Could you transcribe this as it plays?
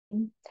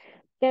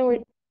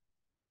Then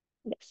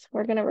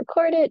we're gonna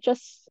record it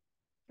just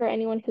for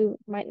anyone who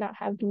might not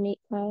have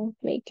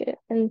make it,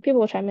 and people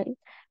will chime in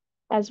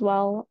as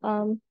well.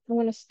 I'm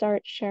gonna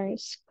start sharing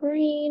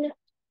screen,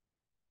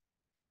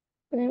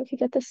 and then we can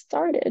get this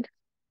started.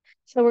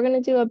 So we're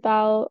gonna do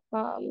about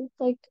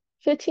like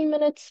 15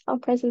 minutes on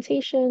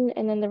presentation,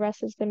 and then the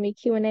rest is gonna be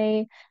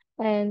Q&A.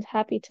 And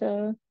happy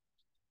to,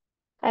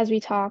 as we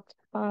talk,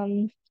 I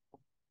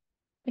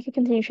can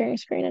continue sharing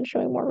screen and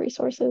showing more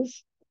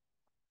resources.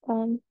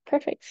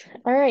 Perfect.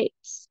 All right.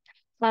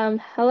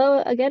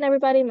 Hello again,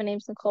 everybody. My name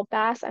is Nicole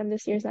Bass. I'm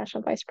this year's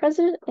National Vice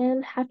President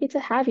and happy to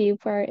have you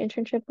for our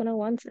Internship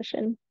 101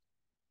 session.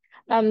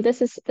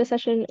 This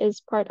session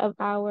is part of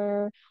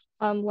our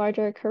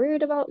larger career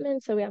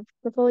development. So we have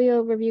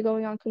portfolio review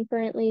going on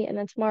concurrently, and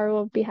then tomorrow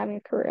we'll be having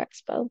a career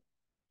expo.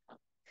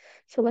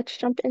 So let's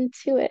jump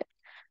into it.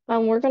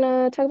 We're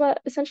gonna talk about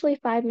essentially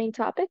five main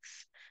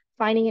topics: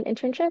 finding an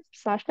internship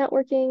slash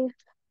networking,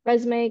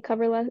 resume,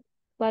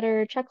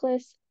 letter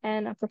checklist,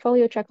 and a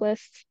portfolio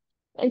checklist,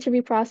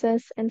 interview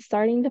process, and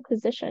starting the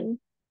position.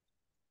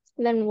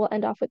 And then we'll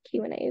end off with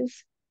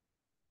Q&As.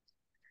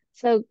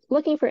 So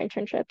looking for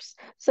internships.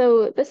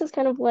 So this is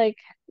kind of like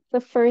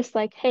the first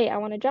like, hey, I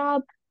want a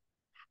job.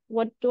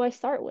 What do I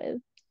start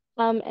with?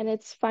 And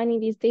it's finding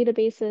these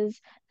databases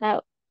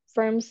that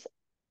firms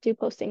do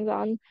postings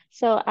on.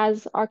 So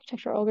as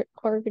architectural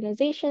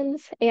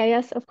organizations,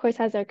 AIS, of course,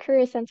 has a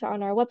career center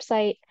on our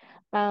website.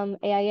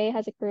 AIA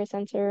has a career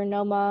center,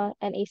 NOMA,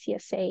 and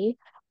ACSA.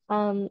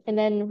 And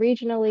then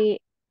regionally,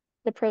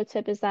 the pro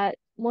tip is that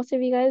most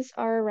of you guys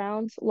are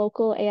around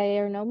local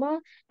AIA or NOMA,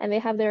 and they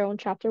have their own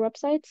chapter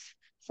websites.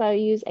 So I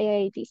use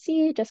AIA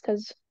DC just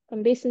because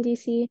I'm based in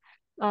DC.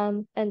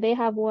 And they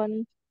have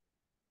one,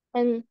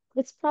 and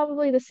it's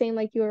probably the same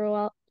like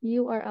URL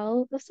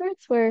of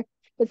sorts where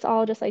it's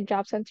all just like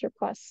Job Center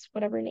plus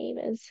whatever name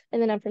is.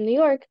 And then I'm from New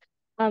York,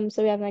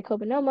 so we have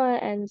Nycoba Noma,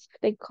 and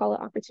they call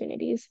it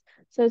opportunities.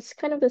 So it's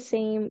kind of the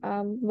same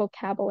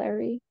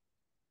vocabulary.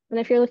 And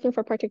if you're looking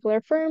for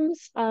particular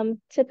firms,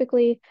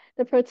 typically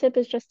the pro tip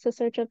is just to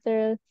search up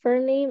their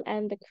firm name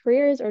and the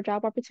careers or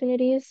job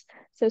opportunities.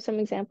 So some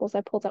examples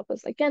I pulled up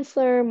was like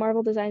Gensler,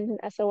 Marvel Designs,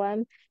 and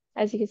SOM.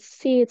 As you can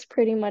see, it's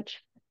pretty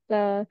much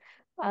the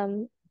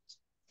um,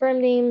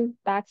 firm name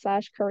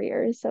backslash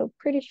careers. So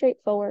pretty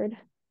straightforward.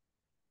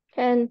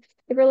 And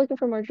if you're looking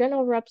for more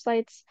general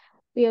websites,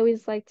 we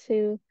always like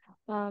to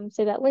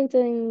say that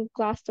LinkedIn,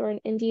 Glassdoor,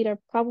 and Indeed are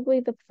probably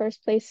the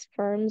first place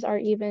firms are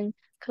even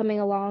coming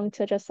along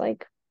to just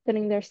like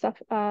putting their stuff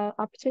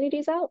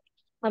opportunities out.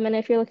 And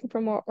if you're looking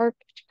for more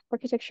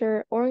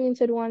architecture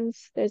oriented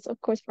ones, there's of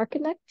course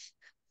Architect,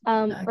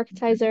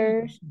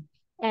 Architizer,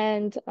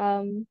 and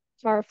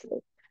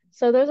Powerful.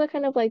 So those are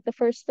kind of like the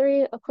first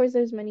three. Of course,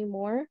 there's many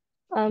more.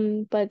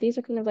 But these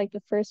are kind of like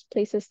the first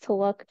places to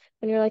look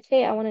when you're like,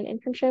 hey, I want an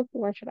internship,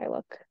 where should I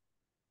look?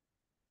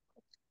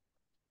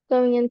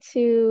 Going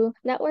into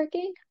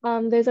networking,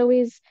 there's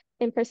always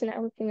in-person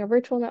networking or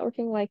virtual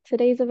networking like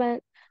today's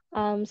event.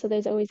 So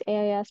there's always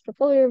AIS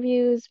portfolio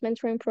reviews,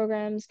 mentoring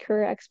programs,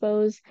 career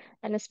expos,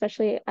 and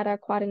especially at our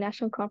quad and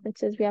national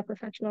conferences, we have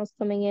professionals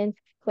coming in,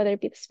 whether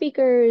it be the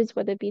speakers,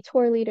 whether it be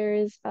tour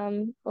leaders,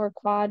 or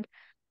quad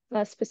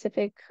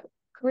specific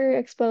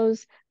career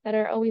expos that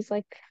are always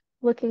like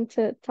looking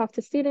to talk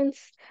to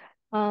students.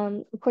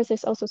 Of course,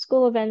 there's also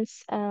school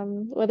events,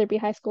 whether it be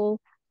high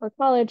school or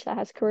college that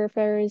has career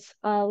fairs.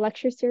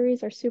 Lecture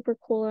series are super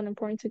cool and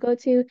important to go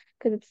to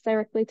because it's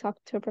directly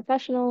talking to a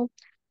professional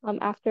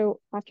after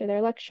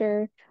their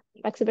lecture.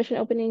 Exhibition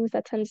openings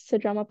that tends to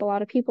drum up a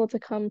lot of people to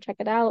come check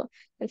it out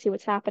and see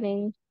what's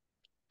happening.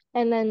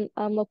 And then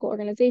local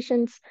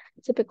organizations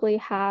typically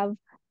have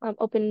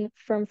open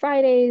from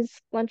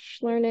Fridays, lunch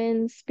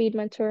learning, speed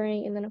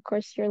mentoring, and then of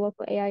course your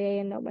local AIA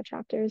and NOMA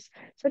chapters.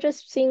 So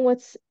just seeing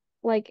what's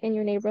like in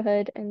your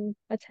neighborhood and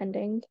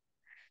attending.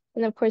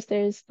 And of course,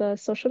 there's the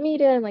social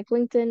media and like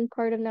LinkedIn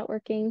part of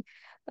networking.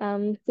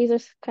 These are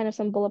kind of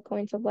some bullet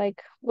points of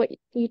like what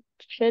you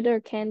should or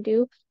can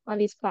do on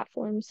these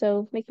platforms.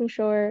 So making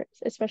sure,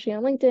 especially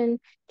on LinkedIn,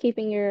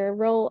 keeping your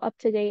role up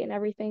to date and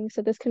everything.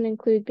 So this can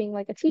include being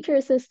like a teacher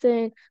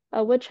assistant, a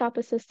woodshop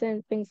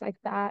assistant, things like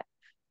that.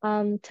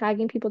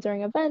 Tagging people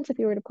during events if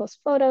you were to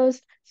post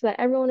photos so that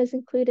everyone is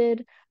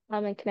included,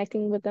 and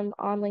connecting with them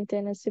on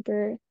LinkedIn is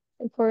super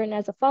important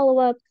as a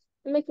follow-up,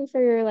 and making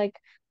sure your like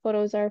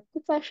photos are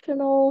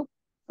professional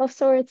of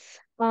sorts.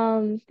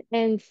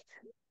 And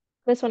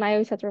this one I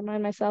always have to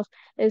remind myself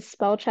is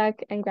spell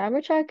check and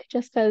grammar check,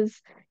 just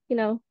because,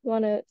 you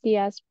want to be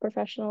as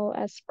professional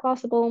as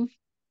possible.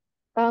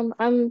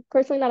 I'm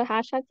personally not a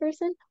hashtag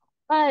person,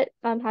 but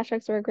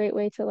hashtags are a great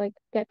way to like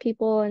get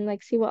people and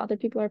like see what other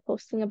people are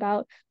posting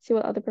about, see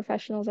what other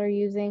professionals are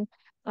using,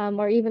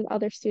 or even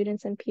other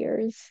students and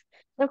peers.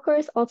 And of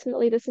course,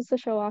 ultimately, this is to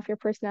show off your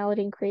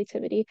personality and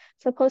creativity.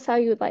 So post how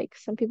you would like.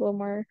 Some people are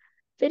more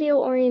video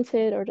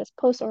oriented or just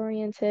post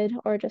oriented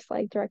or just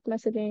like direct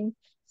messaging.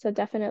 So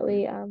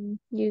definitely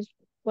use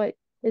what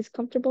is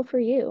comfortable for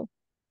you.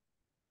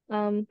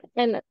 And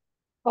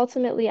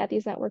ultimately at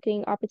these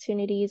networking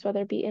opportunities,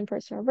 whether it be in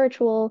person or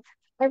virtual,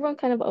 everyone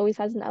kind of always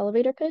has an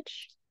elevator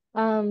pitch.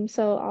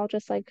 So I'll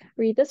just like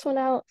read this one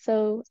out.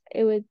 So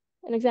it would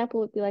an example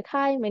would be like,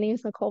 hi, my name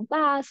is Nicole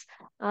Bass.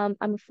 I'm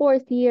a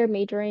fourth year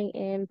majoring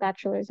in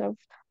Bachelor's of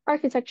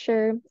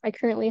Architecture. I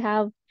currently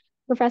have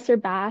Professor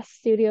Bass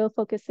studio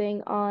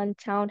focusing on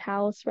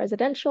townhouse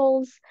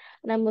residentials,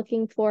 and I'm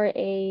looking for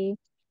a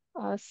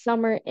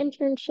summer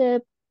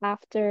internship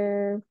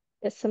after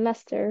this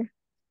semester.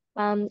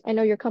 I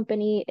know your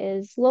company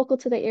is local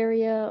to the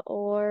area,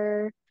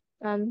 or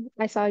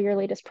I saw your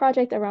latest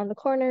project around the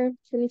corner.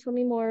 Can you tell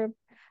me more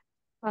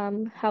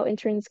how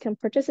interns can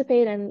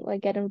participate and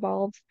like get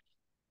involved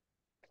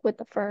with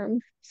the firm?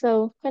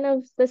 So kind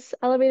of this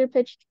elevator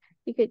pitch,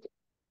 you could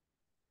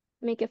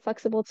make it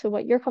flexible to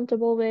what you're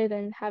comfortable with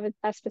and have it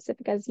as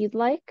specific as you'd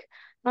like.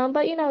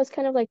 But it's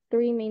kind of like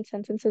three main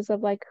sentences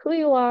of like who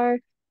you are,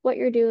 what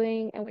you're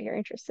doing, and what you're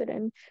interested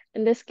in.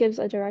 And this gives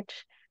a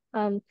direct,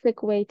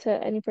 quick way to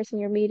any person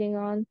you're meeting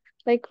on,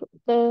 like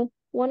the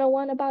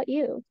 101 about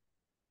you.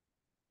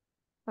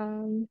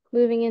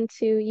 Moving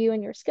into you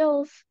and your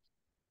skills,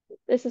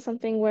 this is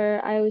something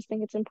where I always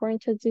think it's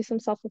important to do some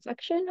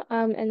self-reflection,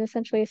 and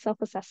essentially a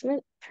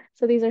self-assessment.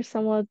 So these are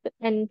some of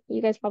and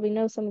you guys probably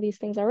know some of these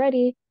things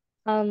already,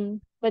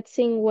 but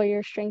seeing what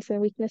your strengths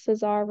and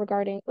weaknesses are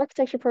regarding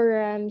architecture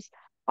programs,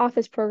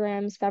 office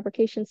programs,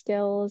 fabrication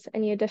skills,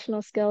 any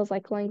additional skills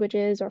like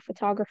languages or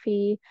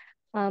photography,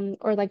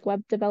 or like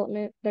web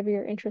development, whatever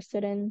you're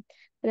interested in.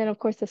 And then of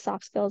course the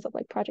soft skills of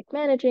like project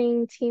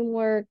managing,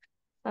 teamwork,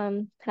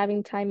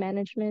 having time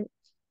management.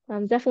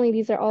 Definitely,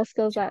 these are all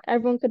skills that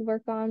everyone could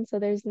work on, so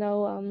there's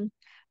no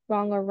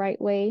wrong or right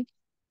way.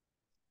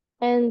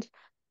 And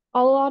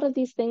a lot of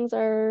these things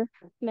are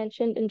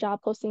mentioned in job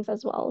postings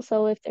as well.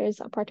 So if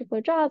there's a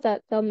particular job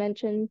that they'll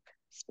mention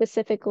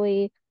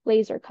specifically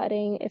laser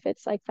cutting, if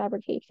it's like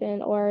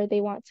fabrication, or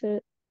they want to,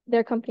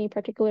 their company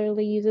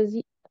particularly uses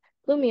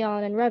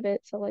Lumion and Revit.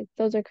 So like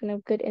those are kind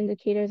of good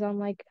indicators on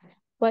like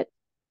what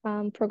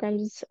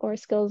programs or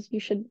skills you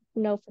should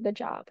know for the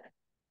job.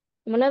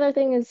 One other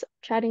thing is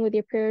chatting with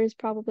your peers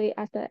probably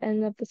at the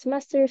end of the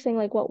semester, saying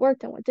like what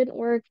worked and what didn't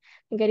work,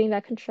 and getting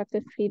that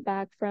constructive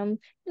feedback from,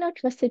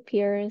 trusted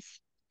peers.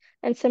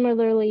 And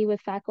similarly with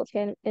faculty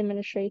and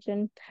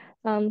administration,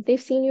 they've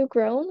seen you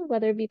grown,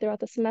 whether it be throughout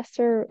the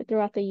semester or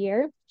throughout the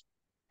year.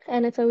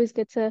 And it's always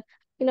good to,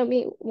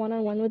 meet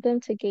one-on-one with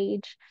them to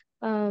gauge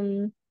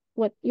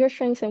what your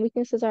strengths and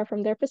weaknesses are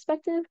from their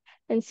perspective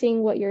and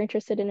seeing what you're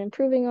interested in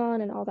improving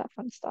on and all that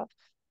fun stuff.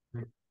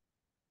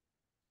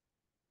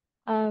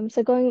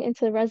 So going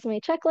into the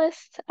resume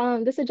checklist,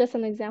 this is just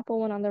an example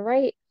one on the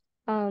right.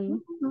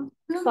 Um,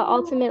 but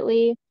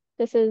ultimately,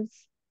 this is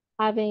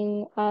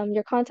having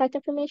your contact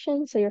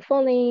information, so your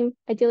full name,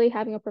 ideally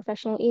having a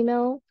professional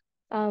email.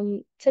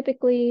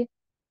 Typically,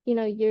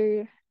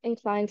 you're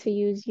inclined to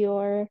use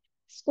your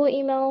school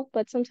email,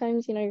 but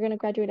sometimes, you're going to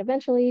graduate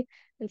eventually,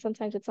 and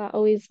sometimes it's not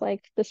always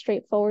like the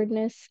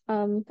straightforwardness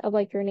of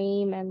like your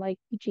name and like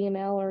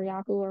Gmail or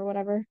Yahoo or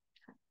whatever.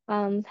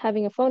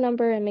 Having a phone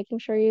number and making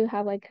sure you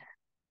have like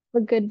a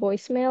good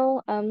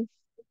voicemail.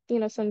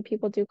 Some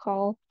people do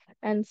call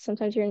and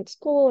sometimes you're in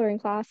school or in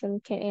class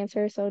and can't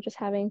answer, so just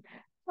having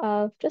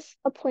just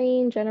a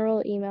plain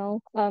general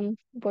email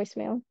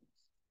voicemail.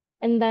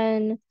 And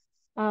then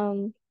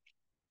um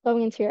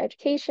going into your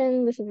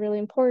education, this is really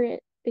important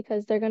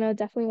because they're going to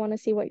definitely want to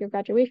see what your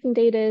graduation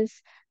date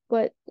is,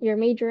 what you're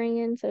majoring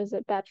in. So is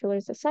it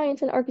Bachelor's of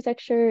Science in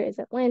Architecture? Is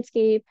it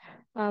landscape?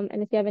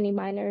 And if you have any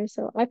minors.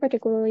 So I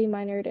particularly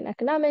minored in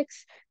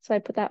economics, so I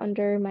put that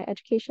under my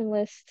education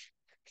list.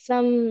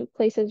 Some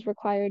places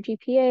require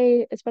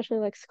GPA, especially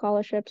like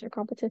scholarships or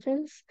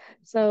competitions.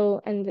 So,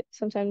 and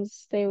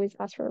sometimes they always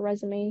ask for a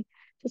resume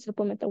to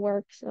supplement the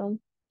work. So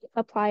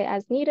apply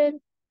as needed.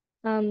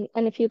 And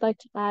if you'd like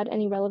to add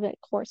any relevant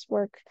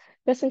coursework,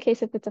 just in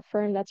case if it's a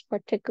firm that's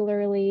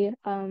particularly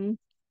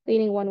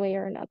leaning one way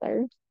or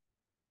another.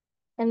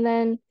 And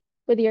then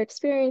with your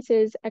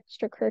experiences,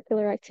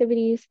 extracurricular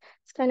activities,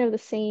 it's kind of the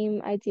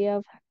same idea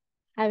of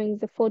having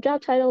the full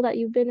job title that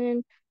you've been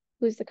in,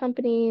 who's the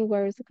company,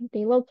 where is the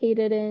company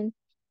located in,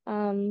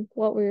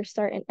 what were your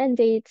start and end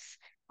dates,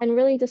 and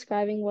really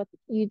describing what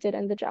you did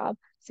in the job.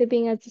 So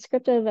being as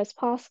descriptive as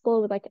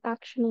possible with like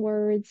action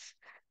words,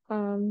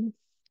 um,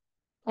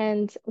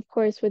 and of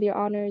course with your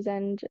honors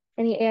and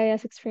any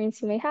AIS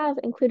experience you may have,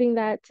 including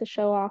that to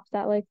show off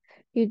that like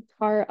you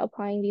are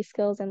applying these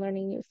skills and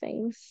learning new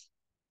things.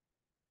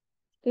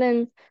 And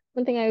then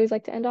one thing I always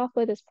like to end off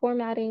with is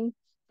formatting,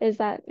 is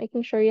that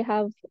making sure you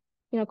have,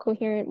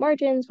 coherent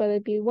margins, whether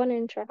it be 1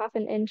 inch or half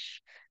an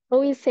inch,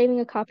 always saving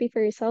a copy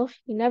for yourself.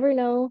 You never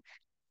know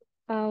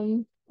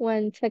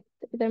when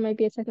there might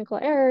be a technical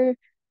error.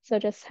 So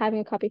just having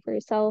a copy for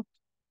yourself.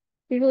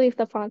 Usually if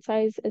the font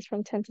size is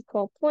from 10 to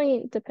 12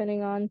 point,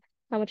 depending on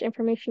how much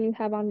information you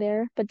have on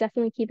there, but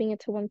definitely keeping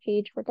it to one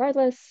page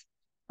regardless.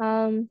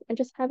 And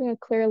just having a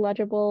clear,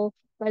 legible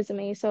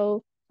resume.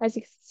 So as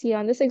you can see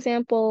on this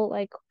example,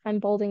 like I'm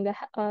bolding the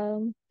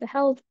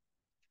health,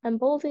 I'm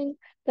bolding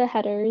the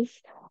headers.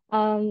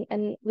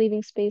 and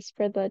leaving space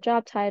for the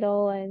job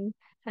title and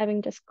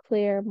having just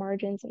clear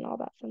margins and all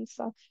that fun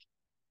stuff.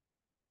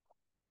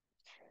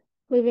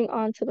 Moving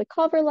on to the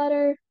cover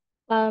letter.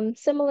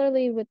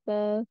 Similarly with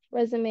the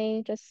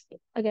resume, just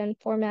again,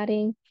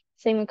 formatting,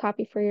 saving a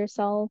copy for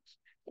yourself,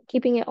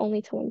 keeping it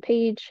only to one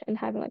page and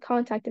having like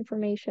contact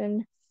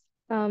information,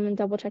 and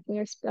double checking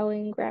your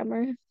spelling,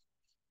 grammar.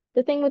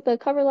 The thing with the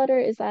cover letter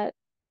is that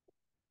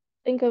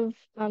think of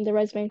the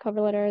resume and cover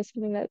letter as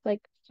something that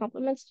like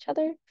complements each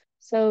other.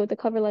 So the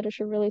cover letter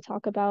should really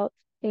talk about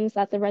things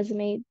that the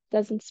resume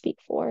doesn't speak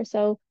for.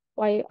 So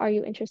why are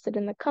you interested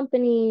in the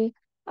company?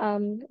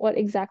 What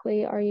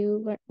exactly are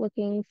you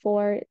looking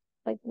for,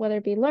 like whether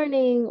it be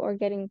learning or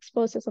getting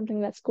exposed to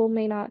something that school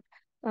may not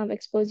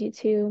expose you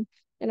to.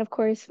 And of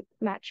course,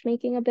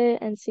 matchmaking a bit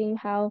and seeing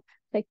how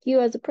like you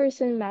as a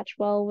person match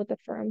well with the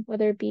firm,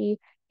 whether it be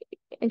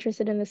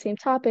interested in the same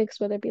topics,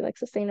 whether it be like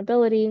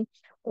sustainability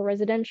or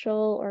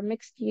residential or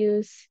mixed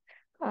use,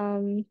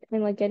 and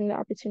like getting the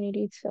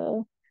opportunity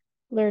to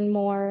learn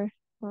more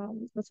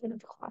outside of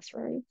the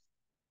classroom.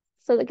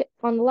 So like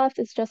on the left,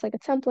 it's just like a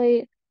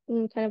template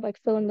and kind of like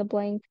fill in the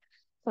blank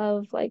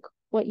of like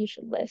what you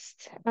should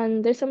list.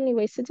 And there's so many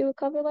ways to do a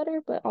cover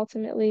letter, but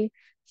ultimately,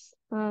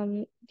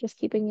 just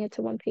keeping it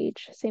to one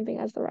page, same thing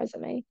as the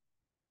resume.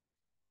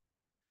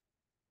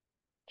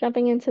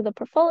 Jumping into the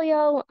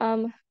portfolio,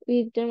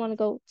 we didn't want to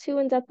go too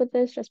in depth with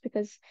this just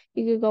because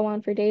you could go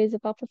on for days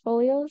about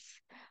portfolios.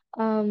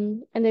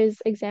 And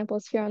there's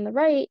examples here on the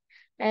right,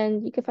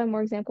 and you can find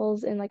more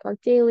examples in like our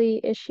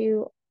daily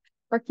issue,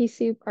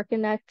 ArchiSoup,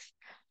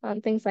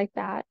 ArchiConnect, things like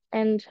that.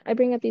 And I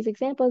bring up these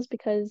examples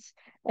because,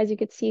 as you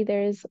could see,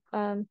 there's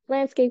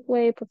landscape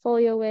way,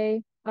 portfolio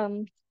way,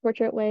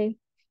 portrait way,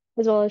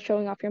 as well as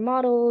showing off your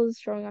models,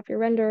 showing off your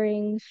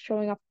renderings,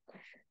 showing off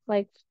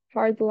like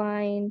hard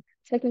line,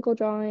 technical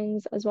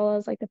drawings, as well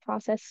as like the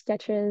process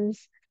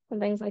sketches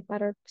and things like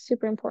that are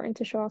super important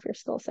to show off your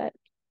skill set.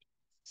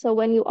 So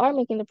when you are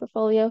making the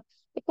portfolio,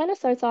 it kind of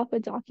starts off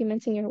with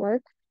documenting your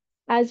work.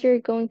 As you're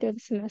going through the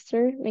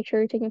semester, make sure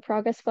you're taking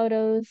progress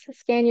photos,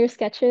 scan your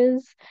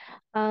sketches,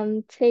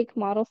 take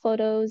model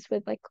photos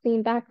with like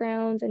clean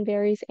backgrounds and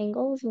various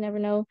angles. You never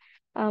know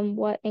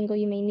what angle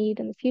you may need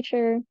in the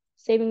future.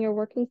 Saving your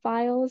working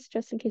files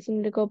just in case you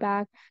need to go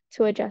back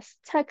to adjust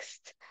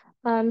text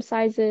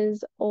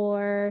sizes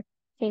or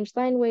change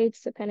line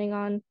weights depending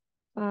on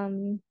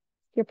um,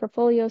 your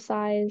portfolio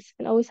size,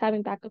 and always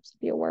having backups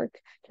of your work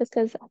just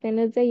because at the end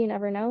of the day, you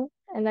never know.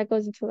 And that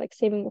goes into like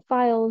saving your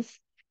files,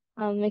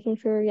 making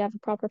sure you have a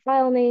proper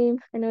file name.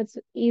 I know it's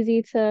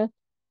easy to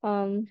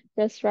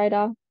just write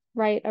a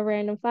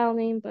random file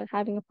name, but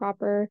having a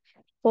proper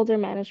folder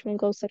management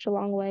goes such a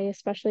long way,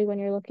 especially when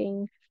you're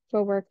looking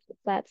for work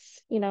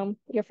that's,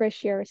 your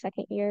first year or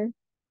second year.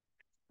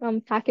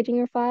 Packaging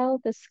your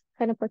file, this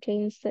kind of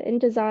pertains to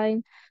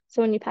InDesign.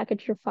 So when you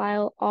package your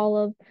file, all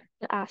of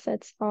the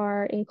assets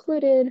are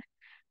included,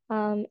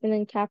 and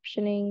then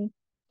captioning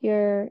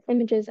your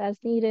images as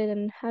needed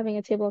and having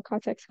a table of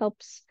contents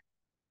helps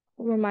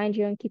remind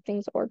you and keep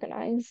things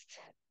organized.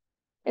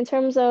 In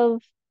terms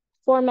of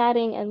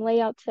formatting and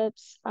layout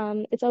tips,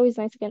 it's always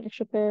nice to get an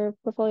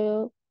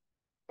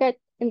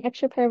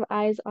extra pair of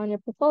eyes on your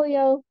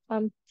portfolio,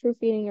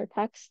 proofreading your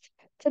text.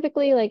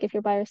 Typically, like if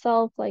you're by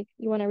yourself, like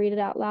you want to read it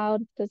out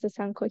loud. Does this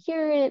sound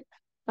coherent?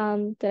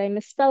 Did I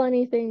misspell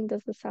anything?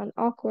 Does this sound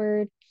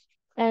awkward?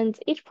 And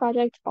each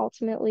project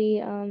ultimately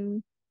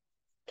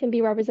can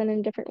be represented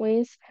in different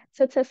ways.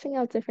 So testing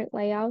out different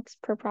layouts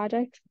per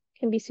project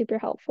can be super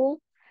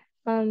helpful.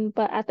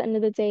 But at the end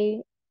of the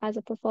day, as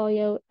a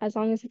portfolio, as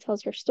long as it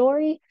tells your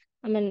story,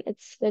 I mean,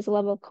 there's a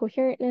level of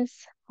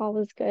coherentness, all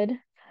is good.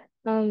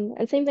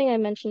 And same thing I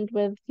mentioned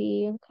with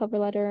the cover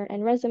letter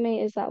and resume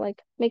is that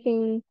like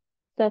making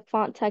the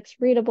font text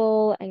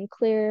readable and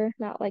clear,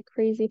 not like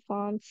crazy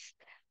fonts,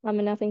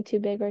 and nothing too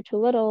big or too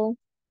little,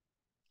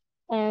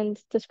 and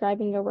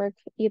describing your work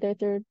either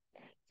through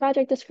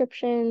project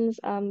descriptions,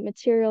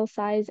 material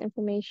size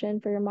information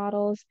for your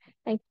models,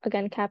 and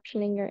again,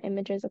 captioning your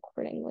images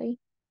accordingly.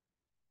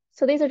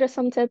 So these are just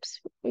some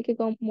tips. We could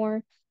go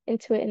more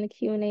into it in the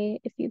Q&A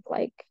if you'd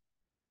like.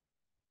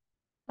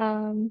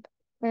 Um,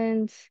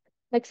 and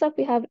next up,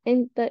 we have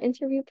in the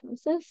interview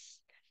process.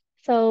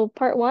 So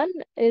part one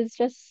is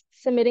just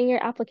submitting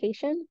your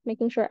application,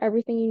 making sure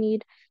everything you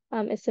need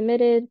is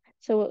submitted.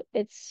 So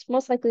it's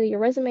most likely your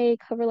resume,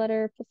 cover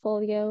letter,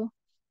 portfolio,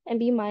 and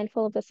be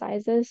mindful of the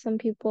sizes. Some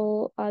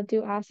people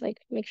do ask, like,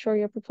 make sure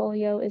your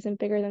portfolio isn't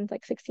bigger than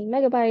like 16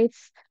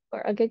 megabytes or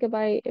a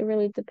gigabyte. It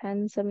really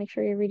depends. So make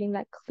sure you're reading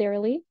that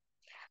clearly.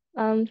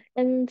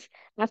 And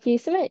after you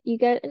submit, you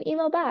get an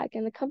email back,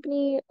 and the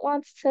company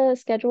wants to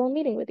schedule a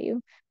meeting with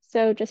you.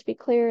 So just be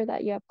clear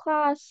that you have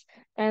class,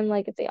 and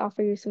like if they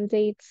offer you some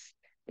dates,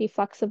 be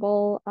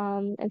flexible,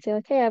 and say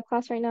like, hey, I have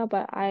class right now,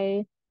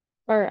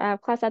 or I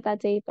have class at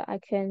that date, but I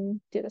can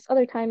do this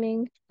other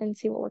timing and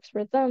see what works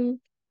for them,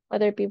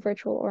 whether it be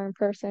virtual or in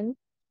person.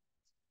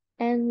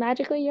 And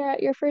magically, you're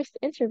at your first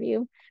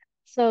interview.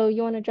 So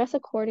you want to dress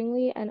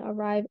accordingly and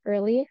arrive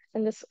early.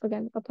 And this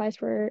again applies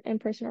for in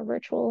person or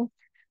virtual.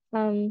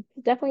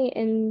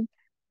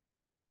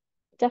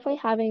 Definitely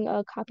having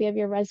a copy of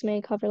your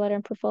resume, cover letter,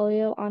 and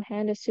portfolio on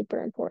hand is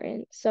super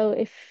important. So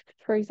if,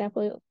 for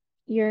example,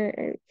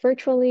 you're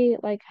virtually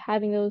like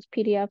having those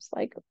PDFs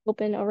like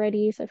open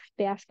already, so if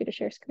they ask you to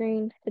share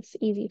screen, it's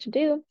easy to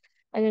do.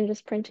 And then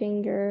just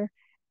printing your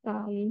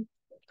um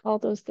all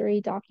those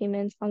three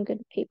documents on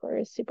good paper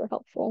is super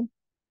helpful.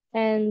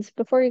 And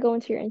before you go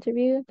into your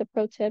interview, the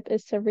pro tip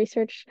is to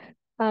research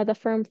the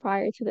firm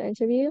prior to the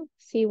interview,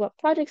 see what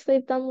projects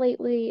they've done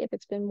lately, if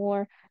it's been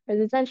more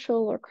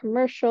residential or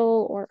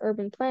commercial or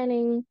urban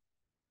planning.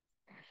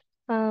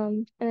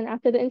 And then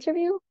after the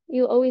interview,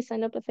 you always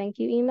send up a thank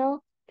you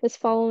email, just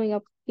following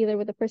up either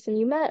with the person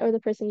you met or the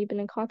person you've been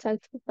in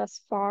contact with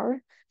thus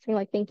far, saying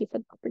like, thank you for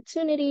the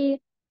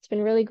opportunity. It's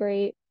been really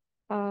great.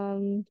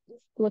 Um,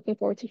 Looking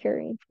forward to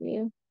hearing from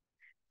you.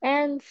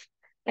 And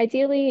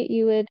ideally,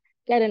 you would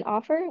get an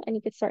offer and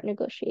you could start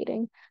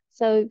negotiating.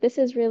 So this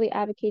is really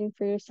advocating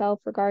for yourself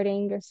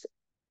regarding your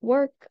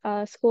work,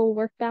 school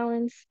work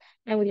balance,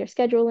 and with your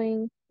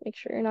scheduling. Make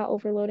sure you're not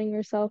overloading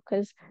yourself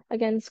because,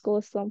 again, school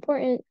is still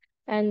important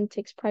and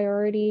takes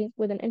priority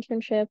with an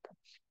internship.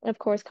 And of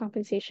course,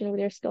 compensation with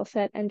your skill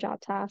set and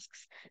job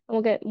tasks. And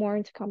we'll get more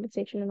into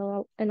compensation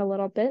in a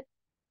little bit.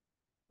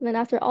 And then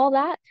after all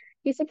that,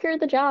 you secured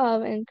the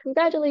job and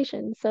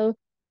congratulations. So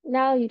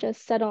now you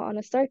just settle on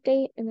a start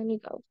date and then you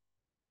go.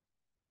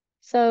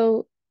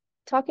 So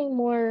talking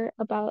more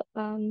about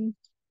the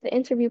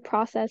interview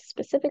process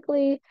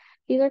specifically,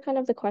 these are kind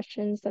of the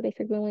questions that they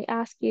frequently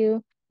ask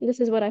you. And this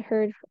is what I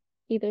heard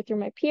either through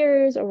my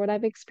peers or what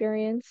I've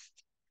experienced.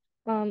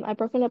 I've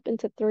broken up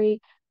into three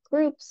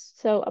groups.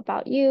 So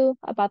about you,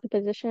 about the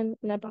position,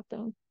 and about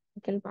the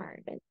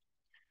environment.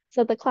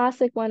 So the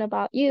classic one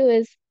about you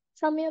is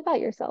tell me about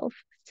yourself.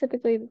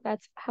 Typically,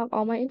 that's how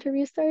all my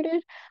interviews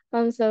started.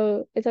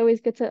 So it's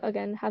always good to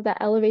again have that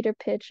elevator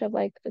pitch of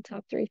like the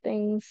top three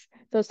things,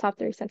 those top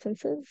three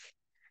sentences.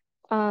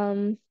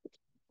 Um,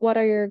 what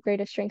are your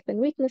greatest strengths and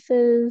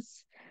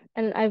weaknesses?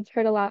 And I've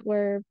heard a lot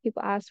where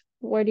people ask,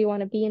 where do you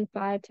want to be in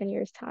 5, 10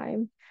 years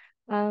time?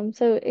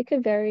 So it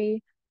could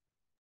vary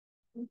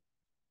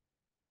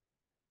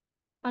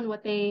on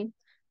what they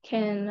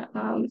can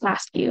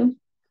ask you.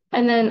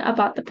 And then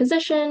about the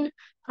position,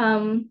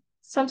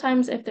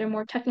 sometimes if they're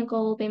more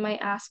technical, they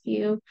might ask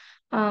you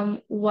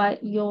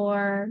what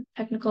your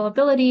technical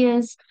ability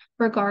is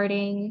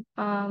regarding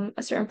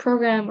a certain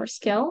program or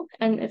skill,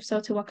 and if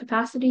so, to what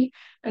capacity.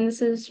 And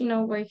this is,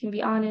 where you can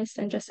be honest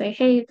and just say,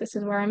 hey, this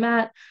is where I'm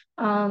at.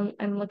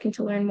 I'm looking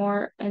to learn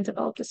more and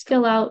develop the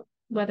skill out,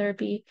 whether it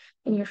be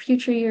in your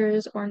future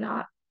years or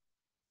not.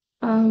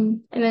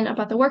 And then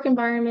about the work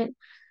environment,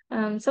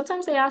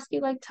 sometimes they ask you,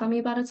 like, tell me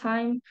about a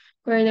time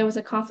where there was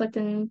a conflict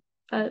in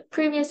a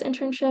previous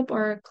internship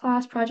or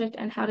class project,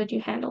 and how did you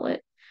handle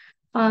it?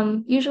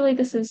 Usually,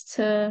 this is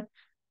to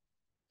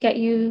get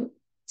you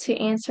to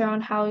answer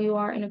on how you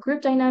are in a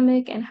group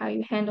dynamic and how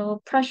you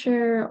handle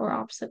pressure or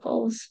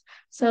obstacles.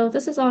 So,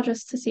 this is all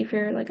just to see if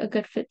you're like a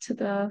good fit to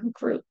the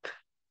group.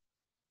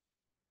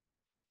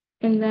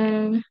 And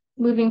then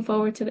moving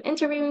forward to the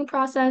interviewing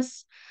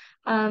process,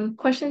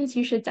 questions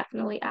you should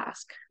definitely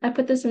ask. I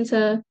put this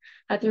into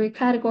three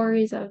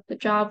categories of the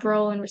job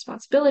role and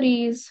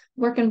responsibilities,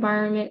 work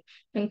environment,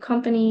 and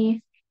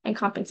company and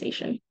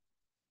compensation.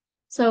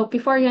 So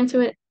before I get into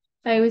it,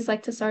 I always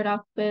like to start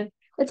off with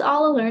it's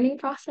all a learning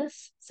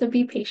process. So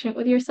be patient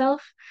with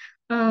yourself.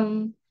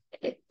 Um,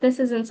 this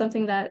isn't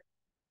something that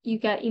you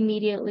get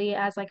immediately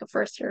as like a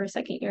first year or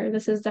second year.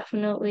 This is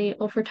definitely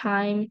over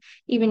time,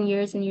 even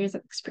years and years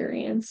of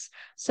experience.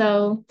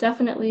 So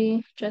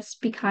definitely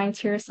just be kind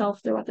to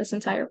yourself throughout this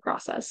entire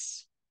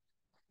process.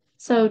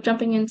 So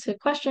jumping into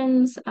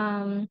questions,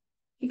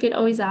 you could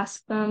always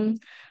ask them,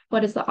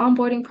 what is the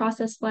onboarding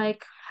process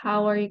like?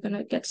 How are you going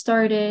to get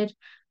started?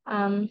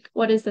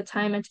 What is the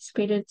time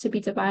anticipated to be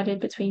divided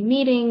between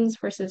meetings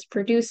versus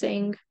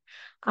producing?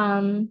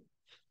 Um,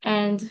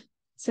 and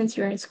since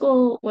you're in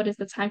school, what is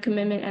the time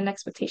commitment and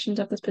expectations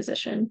of this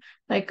position?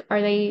 Like,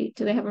 do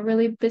they have a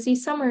really busy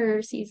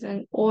summer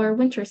season or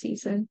winter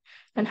season,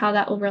 and how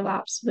that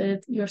overlaps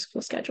with your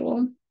school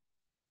schedule?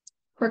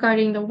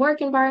 Regarding the work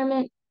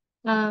environment,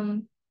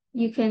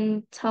 you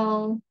can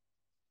tell,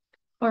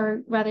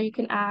 or rather, you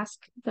can ask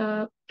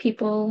the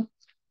people,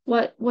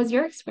 what was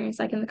your experience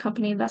like in the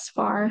company thus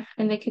far?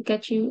 And they could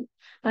get you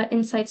an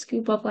inside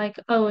scoop of like,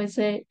 oh, is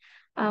it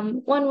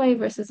one way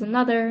versus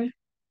another?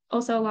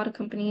 Also, a lot of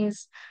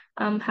companies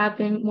have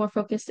been more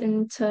focused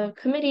into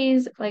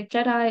committees like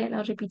JEDI and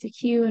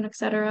LGBTQ and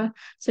etc.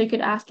 So you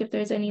could ask if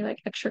there's any like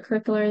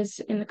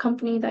extracurriculars in the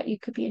company that you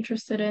could be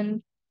interested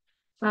in.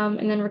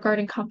 And then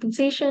regarding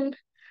compensation,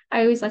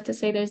 I always like to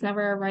say there's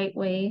never a right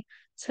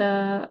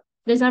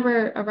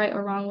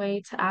or wrong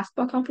way to ask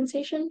about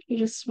compensation. You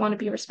just want to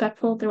be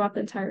respectful throughout the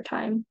entire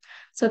time.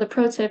 So the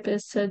pro tip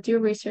is to do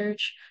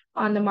research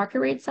on the market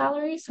rate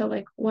salary. So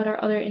like what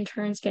are other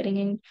interns getting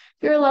in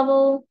your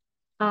level,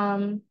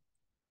 um,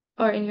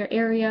 or in your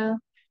area?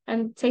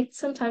 And take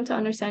some time to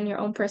understand your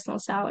own personal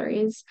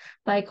salaries.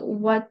 Like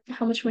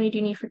how much money do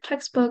you need for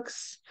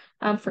textbooks,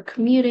 for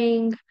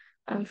commuting?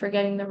 for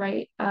getting the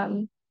right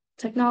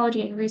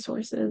technology and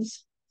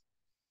resources.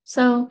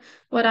 So,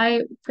 what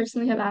I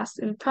personally have asked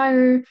in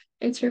prior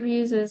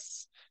interviews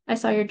is I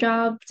saw your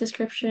job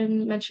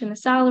description mention the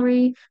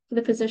salary for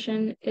the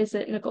position. Is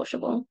it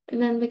negotiable?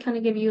 And then they kind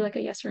of give you like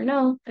a yes or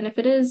no. And if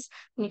it is,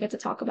 then you get to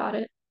talk about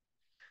it.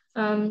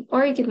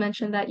 Or you could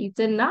mention that you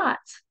did not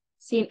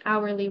see an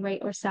hourly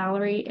rate or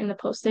salary in the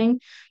posting.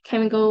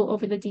 Can we go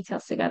over the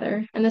details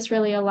together? And this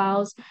really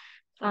allows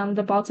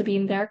the ball to be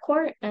in their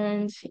court,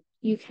 and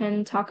you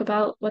can talk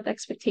about what the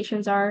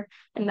expectations are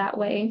in that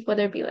way,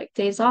 whether it be like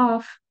days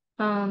off,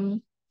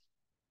 um,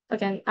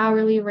 again,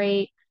 hourly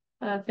rate,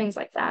 things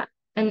like that,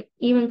 and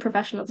even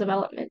professional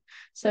development.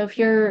 So if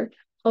you're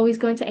always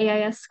going to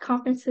AIS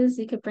conferences,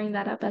 you could bring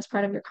that up as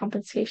part of your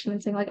compensation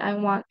and saying like, I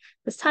want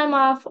this time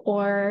off,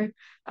 or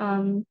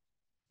um,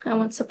 I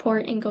want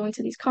support in going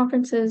to these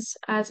conferences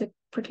as it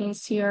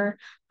pertains to your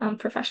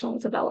professional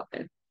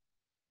development.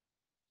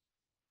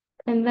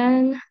 And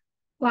then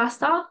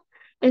last off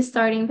is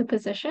starting the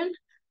position.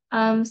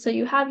 So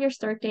you have your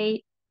start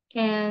date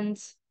and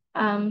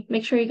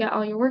make sure you get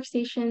all your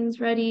workstations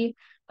ready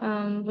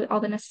with all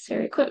the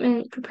necessary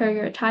equipment, prepare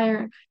your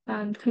attire,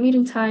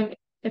 commuting time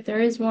if there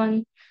is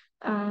one.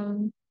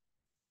 Um,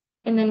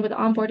 and then with the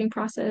onboarding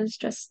process,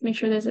 just make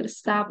sure there's an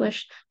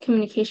established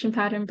communication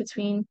pattern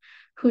between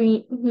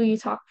who you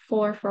talk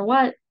for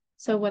what.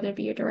 So whether it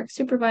be your direct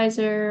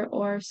supervisor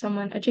or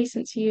someone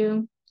adjacent to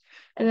you,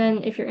 and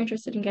then if you're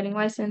interested in getting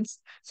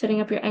licensed,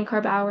 setting up your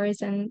NCARB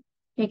hours and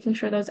making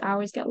sure those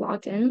hours get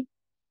logged in.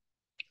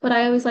 What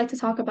I always like to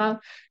talk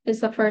about is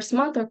the first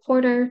month or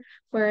quarter,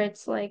 where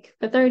it's like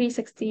the 30,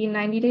 60,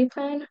 90-day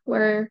plan,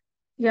 where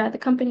you're at the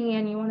company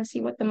and you want to see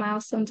what the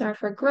milestones are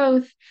for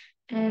growth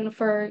and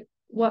for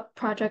what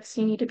projects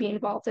you need to be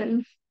involved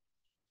in.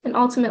 And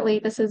ultimately,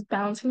 this is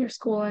balancing your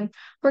school and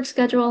work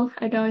schedule.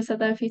 I know I said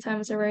that a few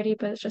times already,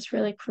 but it's just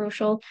really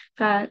crucial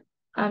that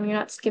you're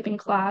not skipping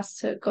class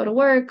to go to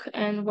work,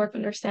 and work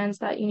understands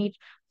that you need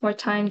more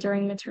time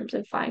during midterms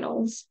and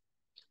finals.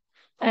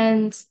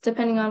 And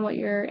depending on what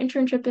your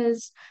internship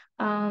is,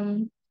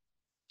 um,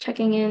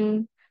 checking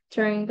in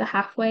during the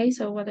halfway,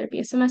 so whether it be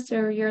a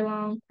semester or year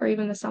long or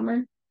even the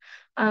summer,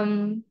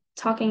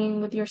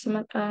 talking with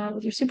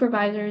with your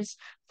supervisors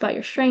about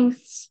your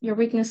strengths, your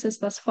weaknesses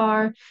thus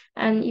far,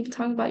 and even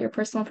talking about your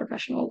personal and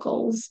professional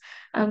goals.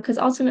 Because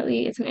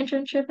ultimately, it's an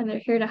internship, and they're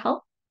here to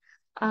help.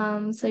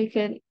 So you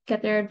could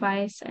get their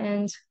advice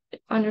and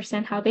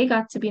understand how they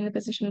got to be in the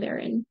position they're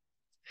in.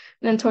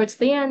 And then towards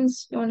the end,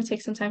 you want to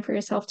take some time for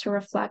yourself to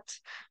reflect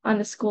on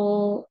the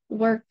school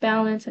work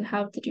balance and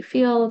how did you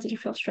feel? Did you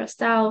feel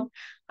stressed out?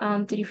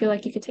 Did you feel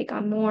like you could take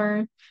on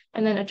more?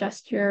 And then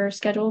adjust your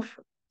schedule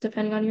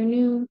depending on your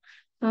new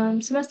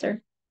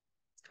semester.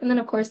 And then,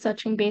 of course,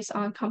 touching base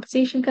on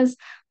compensation because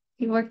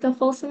you worked a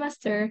full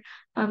semester.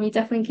 You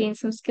definitely gained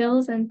some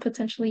skills and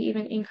potentially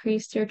even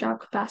increased your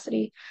job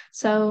capacity.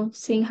 So,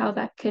 seeing how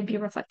that could be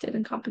reflected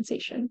in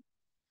compensation.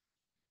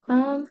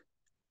 Um,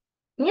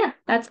 yeah,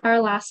 that's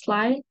our last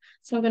slide.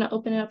 So I'm going to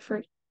open it up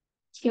for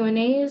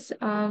Q&As. So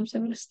I'm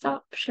going to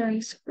stop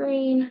sharing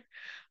screen.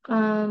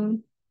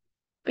 Um,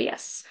 but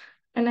yes,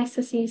 and nice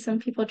to see some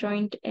people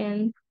joined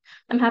in.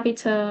 I'm happy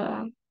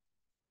to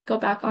go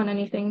back on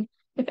anything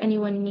if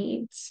anyone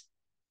needs.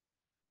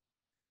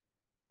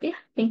 Yeah,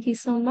 thank you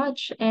so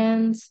much.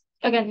 And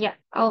again, yeah,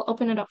 I'll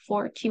open it up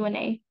for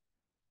Q&A.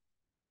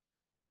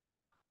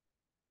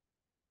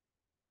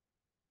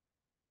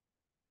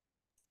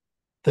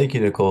 Thank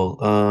you,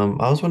 Nicole.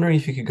 I was wondering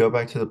if you could go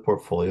back to the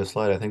portfolio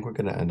slide. I think we're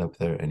going to end up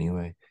there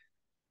anyway.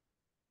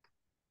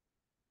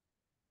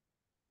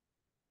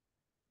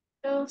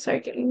 Oh, sorry,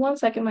 give me 1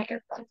 second. My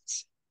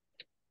AirPods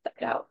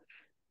died out.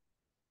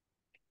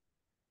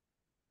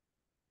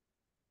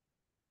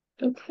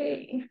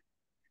 Okay,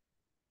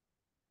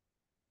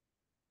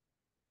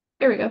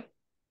 here we go.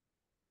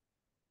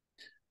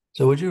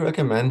 So would you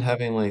recommend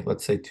having like,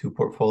 let's say two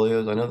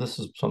portfolios? I know this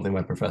is something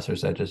my professor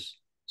said, just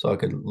so I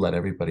could let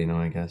everybody know,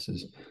 I guess,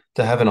 is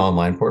to have an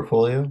online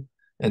portfolio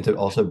and to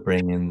also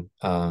bring in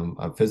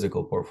a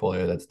physical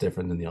portfolio that's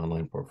different than the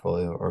online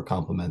portfolio or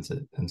complements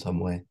it in some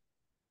way.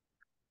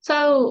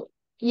 So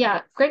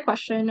yeah, great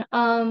question.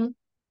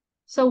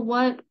 So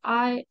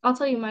I'll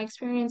tell you my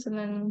experience and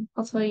then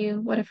I'll tell you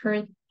what I've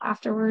heard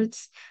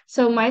afterwards.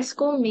 So my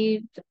school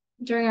made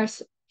during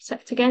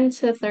to get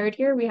into the third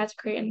year, we had to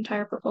create an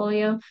entire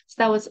portfolio. So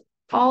that was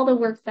all the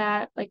work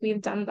that like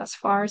we've done thus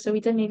far. So we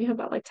did maybe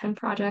about like 10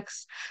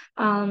 projects.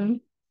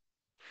 Um,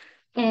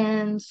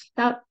 and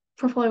that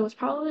portfolio was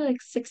probably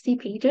like 60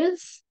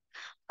 pages.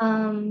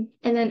 And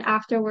then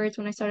afterwards,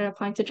 when I started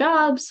applying to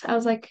jobs, I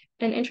was like,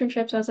 in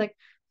internships, I was like,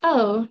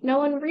 oh, no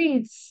one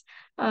reads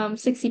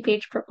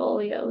 60-page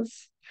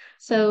portfolios.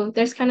 So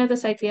there's kind of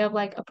this idea of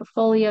like a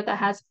portfolio that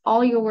has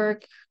all your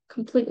work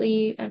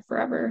completely and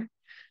forever.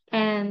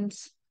 And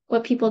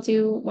what people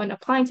do when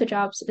applying to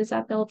jobs is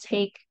that they'll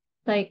take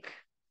like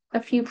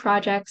a few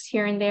projects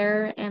here and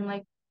there and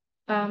like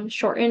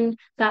shorten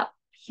that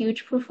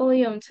huge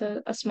portfolio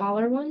into a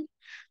smaller one.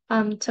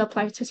 to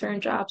apply to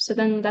certain jobs. So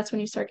then that's when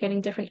you start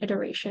getting different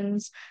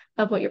iterations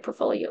of what your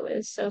portfolio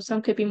is. So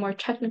some could be more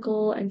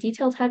technical and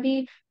detailed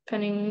heavy,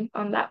 depending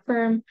on that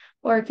firm,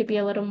 or it could be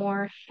a little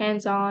more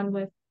hands-on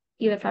with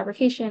either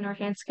fabrication or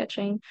hand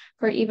sketching,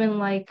 or even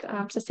like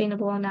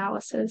sustainable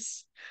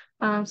analysis.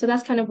 So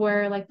that's kind of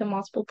where like the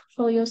multiple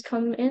portfolios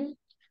come in.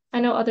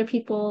 I know other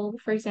people,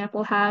 for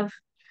example, have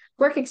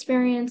work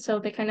experience, so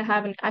they kind of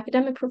have an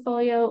academic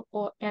portfolio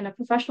or and a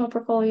professional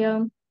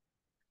portfolio.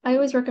 I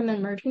always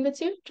recommend merging the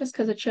two just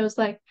because it shows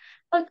like,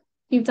 look,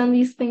 you've done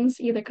these things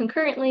either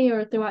concurrently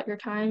or throughout your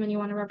time and you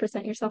want to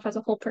represent yourself as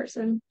a whole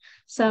person.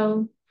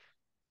 So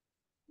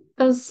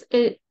those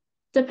it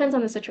depends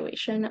on the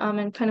situation,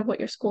 and kind of what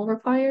your school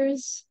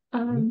requires.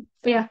 But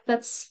yeah,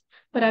 that's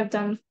what I've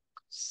done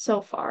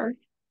so far.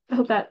 I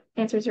hope that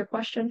answers your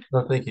question.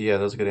 No, thank you. Yeah,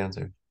 that was a good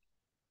answer.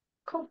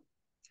 Cool.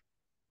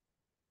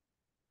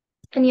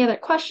 Any other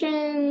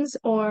questions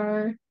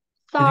or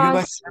Could you go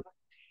back? thoughts?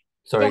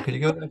 Sorry, Yeah, could you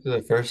go back to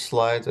the first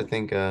slides? I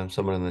think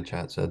someone in the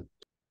chat said.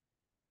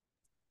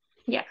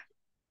 yeah.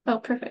 Oh,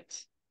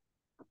 perfect.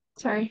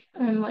 Sorry,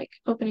 I'm like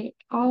opening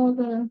all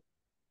the.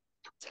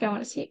 It's like I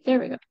want to see. There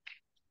we go.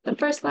 The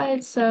first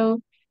slide.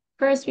 So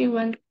first we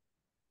went.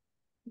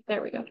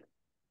 There we go.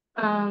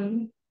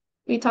 Um,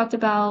 we talked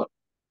about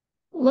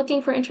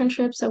looking for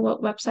internships, so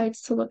what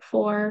websites to look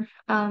for.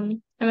 I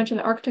mentioned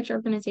the architecture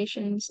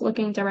organizations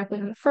looking directly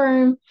on the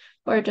firm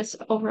or just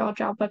overall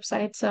job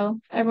websites. So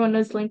everyone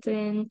knows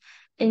LinkedIn,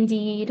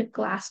 Indeed,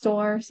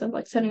 Glassdoor. So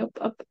like setting up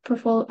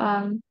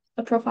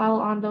a profile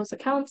on those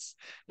accounts.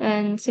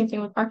 And same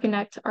thing with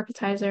Architect,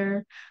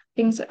 Architizer,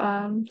 things.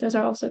 Those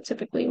are also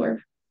typically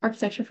where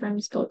architecture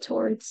firms go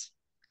towards.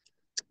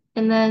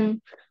 And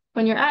then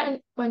when you're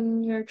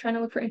trying to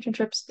look for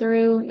internships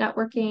through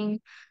networking,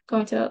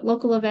 going to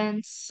local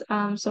events,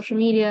 social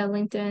media,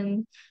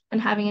 LinkedIn,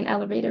 and having an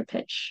elevator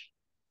pitch.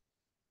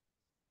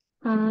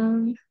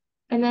 Um,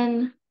 and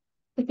then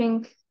I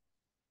think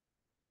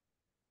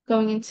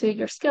going into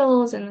your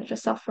skills and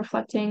just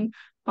self-reflecting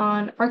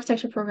on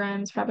architecture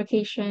programs,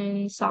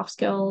 fabrication, soft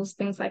skills,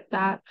 things like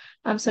that.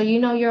 So you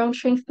know your own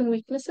strengths and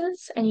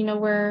weaknesses, and you know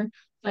where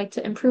like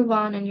to improve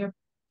on, and you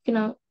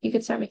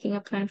could start making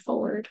a plan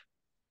forward.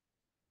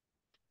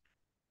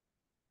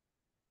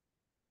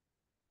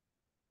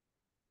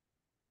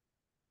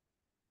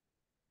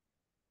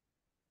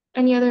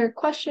 Any other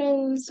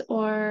questions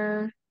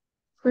or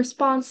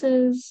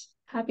responses?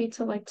 Happy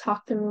to like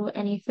talk through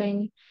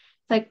anything,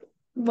 like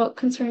what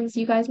concerns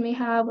you guys may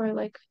have, or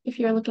like if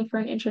you're looking for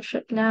an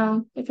internship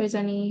now, if there's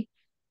any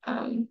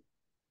um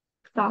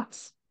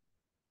thoughts.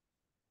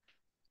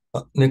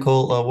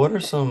 Nicole, what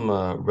are some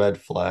red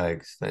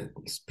flags that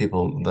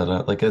people that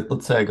like?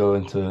 Let's say I go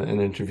into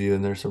an interview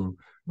and there's some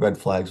red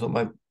flags. What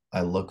might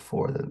I look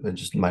for that it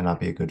just might not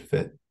be a good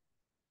fit?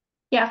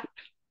 Yeah,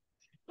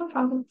 no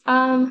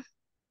problem.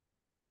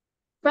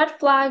 Red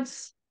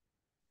flags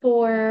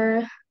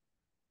for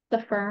the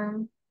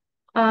firm.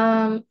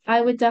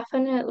 I would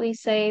definitely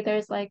say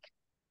there's like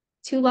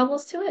two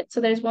levels to it.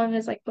 So there's one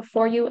is like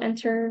before you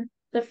enter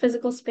the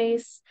physical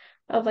space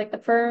of like the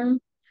firm.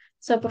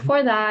 So Mhm.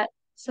 before that,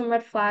 some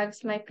red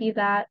flags might be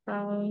that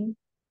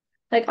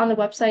like on the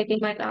website they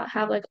might not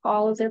have like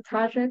all of their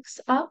projects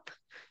up.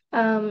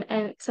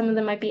 And some of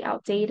them might be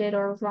outdated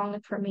or wrong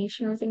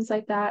information or things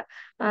like that.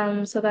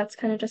 So that's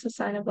kind of just a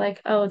sign of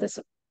like, oh, this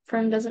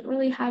firm doesn't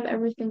really have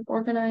everything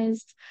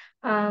organized.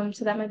 So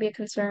that might be a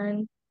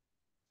concern.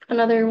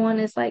 Another one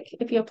is like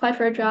if you apply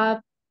for a job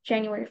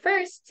January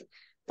 1st,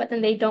 but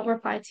then they don't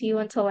reply to you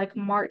until like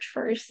March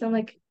 1st. And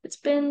like it's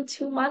been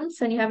 2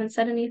 months and you haven't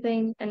said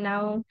anything, and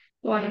now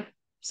you want to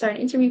start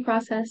an interview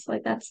process.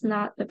 Like that's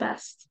not the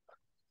best.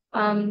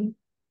 Um,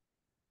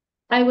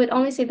 I would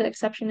only say the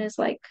exception is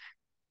like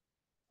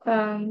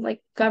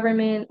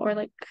government or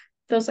like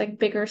those like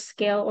bigger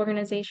scale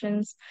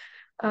organizations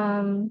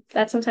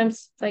that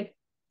sometimes like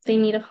they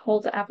need to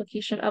hold the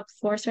application up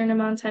for a certain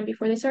amount of time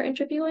before they start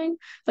interviewing,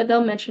 but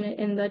they'll mention it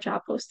in the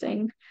job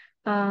posting.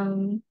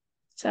 Um,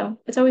 so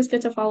it's always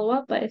good to follow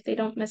up, but if they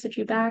don't message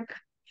you back,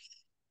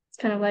 it's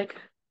kind of like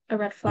a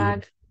red Mhm.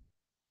 flag.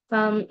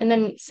 And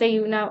then say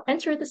you now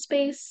enter the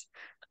space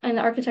in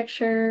the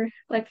architecture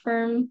like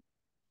firm,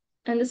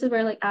 and this is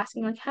where like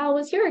asking like how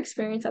was your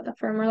experience at the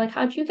firm, or like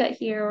how'd you get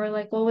here, or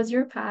like what was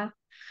your path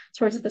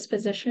towards this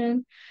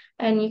position,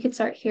 and you could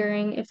start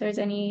hearing if there's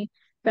any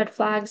red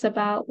flags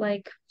about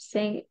like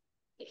staying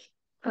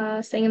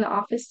in the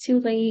office too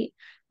late,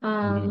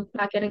 Mhm.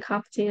 not getting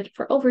compensated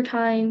for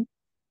overtime.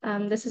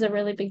 This is a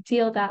really big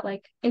deal that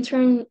like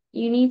intern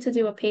you need to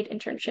do a paid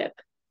internship.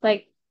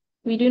 Like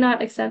we do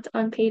not accept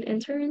unpaid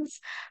interns.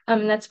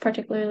 And that's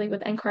particularly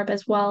with NCARB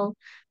as well,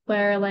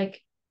 where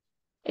like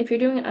if you're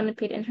doing an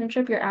unpaid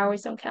internship, your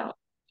hours don't count.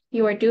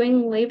 You are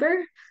doing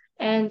labor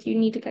and you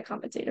need to get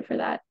compensated for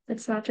that.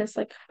 It's not just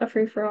like a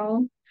free for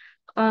all.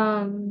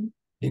 Um,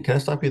 Can I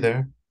stop you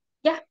there?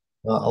 yeah,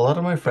 A lot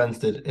of my friends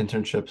did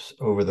internships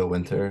over the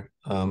winter,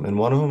 and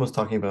one of them was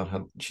talking about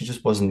how she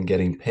just wasn't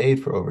getting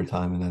paid for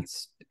overtime, and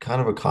that's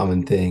kind of a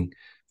common thing.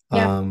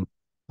 yeah, Um,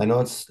 I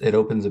know it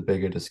opens a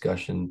bigger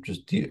discussion.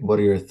 Just what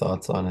are your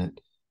thoughts on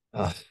it?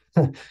 Uh,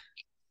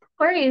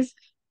 Worries.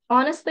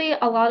 Honestly,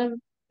 a lot of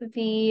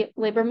the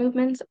labor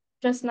movements,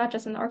 just not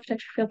just in the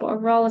architecture field, but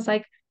overall, is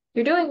like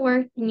you're doing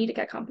work, you need to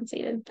get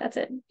compensated. That's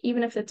it,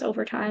 even if it's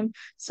overtime.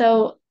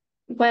 So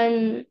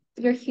when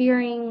you're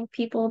hearing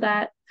people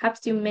that have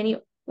to do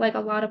like a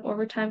lot of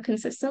overtime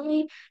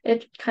consistently,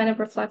 it kind of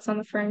reflects on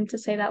the firm to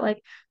say that,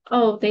 like,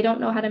 oh, they don't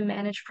know how to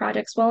manage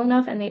projects well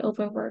enough and they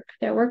overwork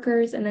their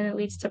workers, and then it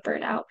leads to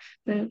burnout.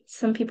 And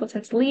some people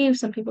tend to leave,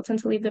 some people tend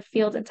to leave the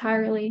field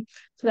entirely.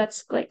 So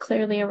that's like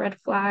clearly a red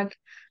flag.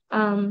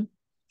 Um,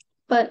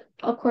 but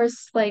of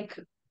course, like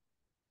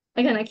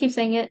again, I keep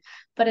saying it,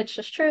 but it's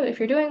just true. If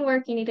you're doing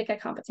work, you need to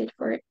get compensated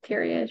for it,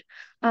 period.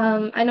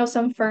 I know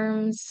some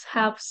firms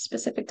have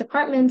specific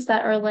departments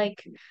that are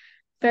like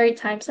very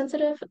time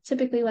sensitive,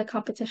 typically like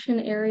competition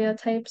area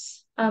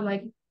types.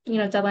 Like,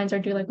 deadlines are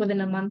due like within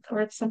a month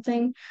or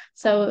something.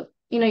 So,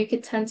 you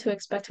could tend to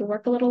expect to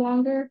work a little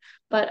longer.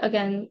 But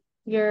again,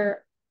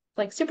 your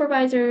like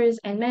supervisors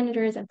and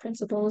managers and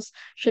principals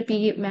should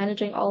be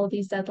managing all of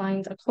these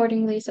deadlines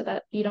accordingly so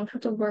that you don't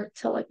have to work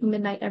till like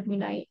midnight every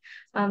night.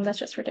 That's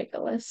just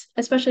ridiculous,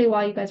 especially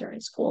while you guys are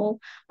in school.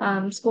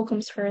 School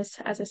comes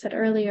first, as I said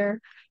earlier.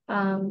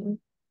 Um,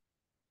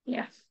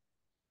 yeah,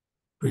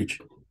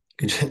 Preach.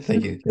 Good.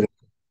 Thank you.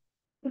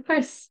 of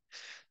course.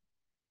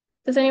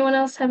 Does anyone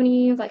else have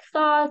any like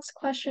thoughts,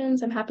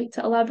 questions? I'm happy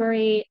to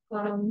elaborate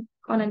on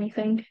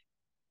anything.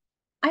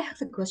 I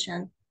have a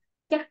question.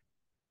 Yeah.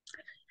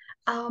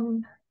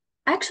 Um,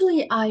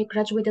 Actually, I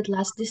graduated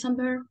last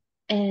December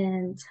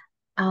and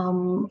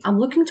I'm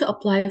looking to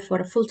apply for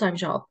a full-time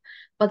job.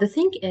 But the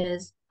thing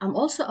is, I'm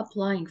also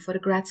applying for a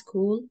grad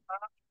school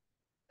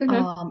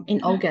Mm-hmm.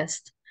 in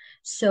August.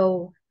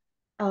 So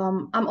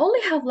I'm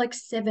only have like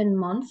 7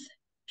 month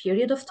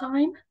period of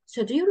time.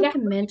 So do you Yeah.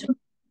 recommend to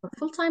for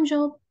full-time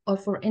job or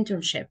for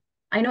internship?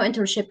 I know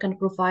internship can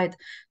provide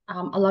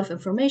a lot of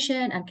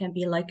information and can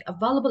be like a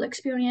valuable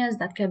experience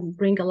that can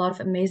bring a lot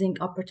of amazing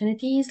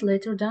opportunities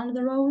later down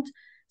the road.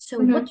 So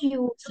what Mm-hmm. do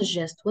you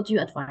suggest? What do you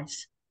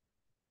advise?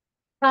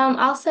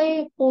 I'll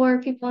say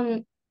for people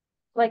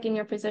in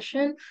your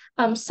position,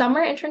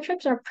 summer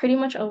internships are pretty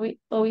much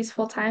always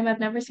full time. I've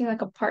never seen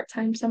like a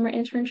part-time summer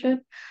internship.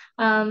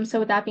 So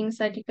with that being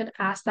said, you could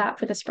ask that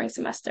for the spring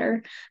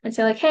semester and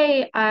say like,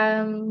 hey,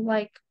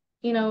 like,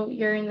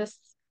 you're in this,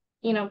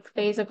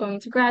 phase of going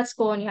to grad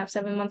school and you have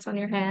 7 months on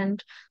your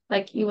hand,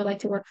 like you would like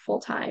to work full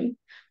time.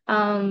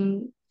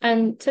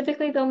 And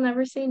typically they'll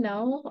never say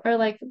no, or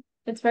like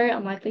it's very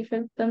unlikely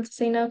for them to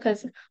say no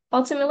because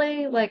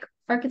ultimately, like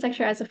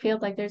architecture as a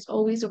field, like there's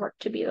always work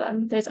to be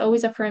done. There's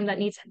always a firm that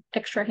needs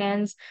extra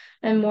hands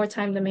and more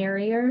time the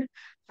merrier.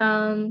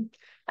 Um,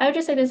 I would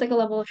just say there's like a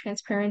level of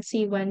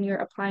transparency when you're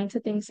applying to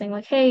things saying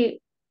like, hey,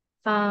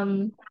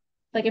 um,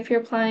 like if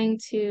you're applying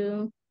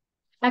to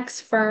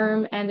X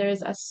firm and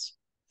there's a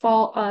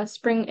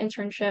spring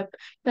internship,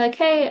 you're like,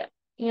 hey,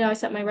 I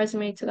sent my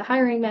resume to the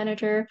hiring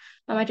manager.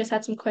 I just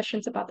had some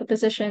questions about the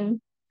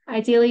position.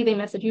 Ideally, they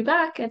message you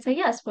back and say,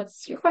 yes,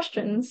 what's your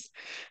questions?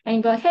 And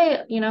you be like,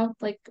 hey,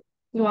 like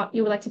you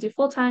would like to do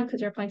full time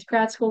because you're applying to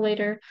grad school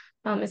later.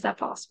 Is that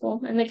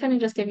possible? And they kind of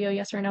just give you a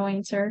yes or no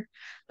answer.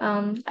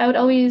 I would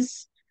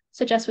always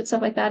suggest with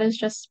stuff like that is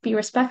just be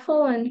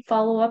respectful and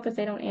follow up if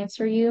they don't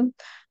answer you.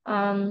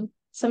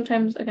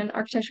 Sometimes, again,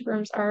 architecture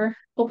firms are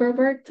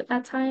overworked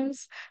at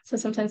times, so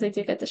sometimes they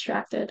do get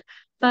distracted.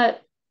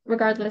 But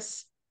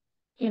regardless,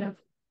 you know,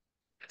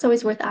 it's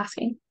always worth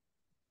asking.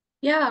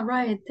 Yeah,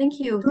 right. Thank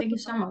you. Thank you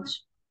so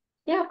much.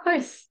 Yeah, of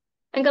course.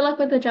 And good luck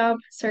with the job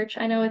search.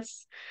 I know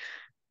it's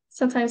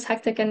sometimes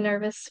hectic and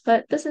nervous,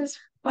 but this is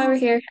why we're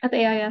here at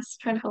the AIS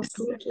trying to help.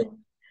 Absolutely.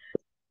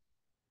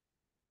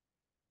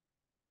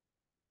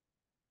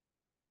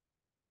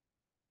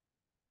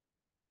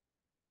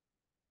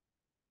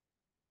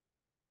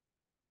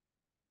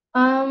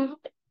 Um,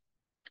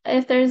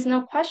 if there's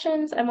no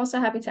questions, I'm also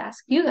happy to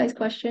ask you guys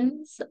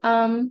questions.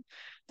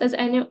 Does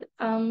any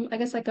I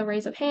guess like a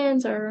raise of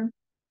hands or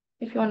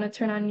if you want to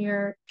turn on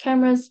your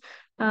cameras.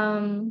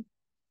 Um,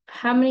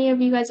 how many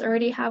of you guys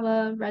already have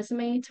a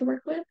resume to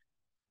work with?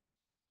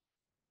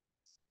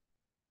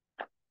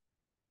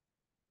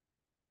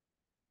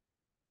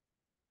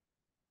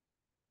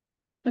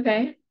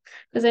 Okay.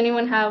 Does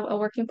anyone have a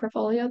working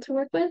portfolio to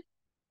work with?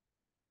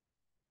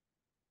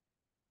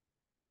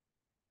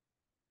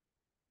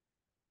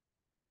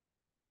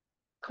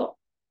 Cool.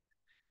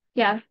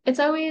 Yeah, it's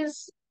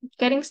always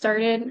getting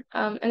started.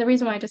 And the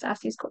reason why I just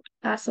asked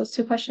those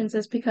two questions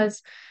is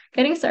because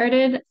getting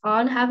started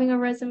on having a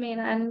resume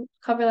and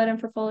cover letter and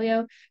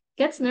portfolio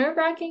gets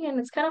nerve-wracking and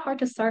it's kind of hard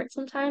to start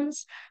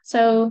sometimes.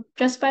 So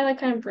just by like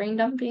kind of brain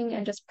dumping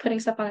and just putting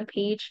stuff on a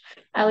page,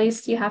 at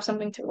least you have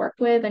something to work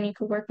with, and you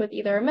could work with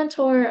either a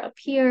mentor, a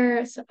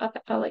peer,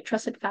 a like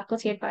trusted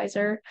faculty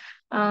advisor.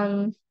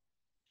 Um,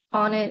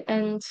 on it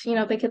and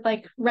they could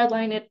like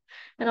redline it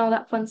and all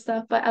that fun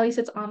stuff, but at least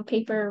it's on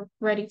paper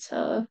ready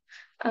to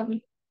um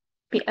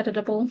be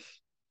editable.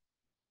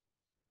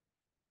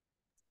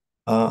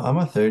 I'm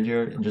a third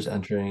year, just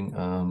entering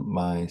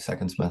my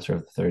second semester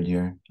of the third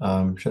year.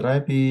 Should I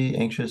be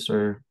anxious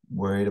or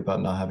worried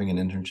about not having an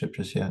internship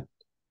just yet?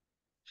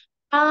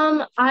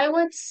 I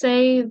would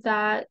say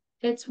that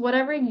it's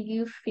whatever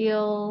you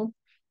feel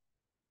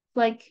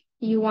like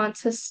you want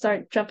to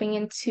start jumping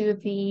into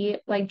the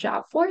like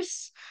job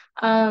force.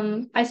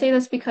 I say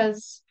this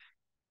because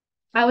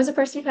I was a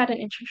person who had an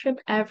internship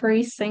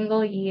every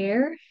single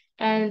year,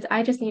 and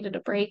I just needed a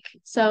break.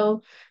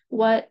 So,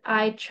 what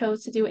I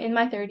chose to do in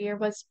my third year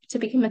was to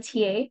become a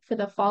TA for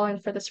the fall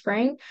and for the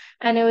spring.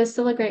 And it was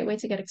still a great way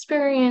to get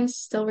experience,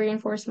 still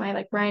reinforce my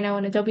like Rhino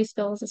and Adobe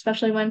skills,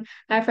 especially when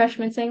I have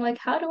freshmen saying, like,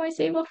 how do I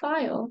save a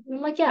file? And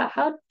I'm like, yeah,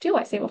 how do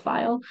I save a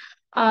file?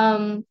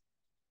 Um,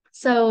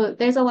 so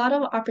there's a lot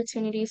of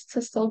opportunities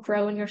to still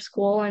grow in your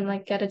school and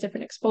like get a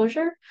different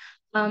exposure.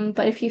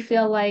 But if you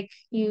feel like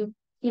you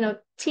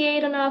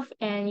TA'd enough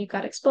and you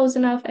got exposed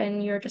enough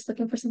and you're just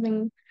looking for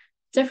something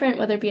different,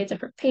 whether it be a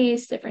different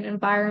pace, different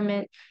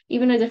environment,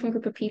 even a different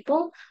group of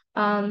people,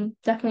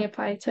 definitely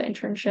apply to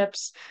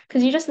internships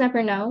because you just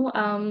never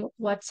know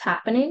what's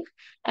happening.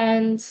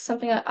 And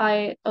something that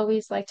I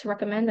always like to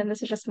recommend, and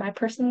this is just my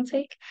personal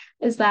take,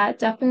 is that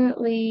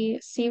definitely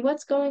see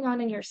what's going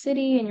on in your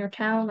city, in your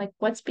town, like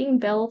what's being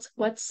built,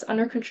 what's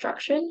under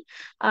construction.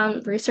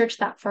 Research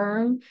that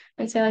firm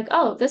and say like,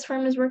 oh, this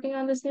firm is working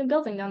on this new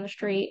building down the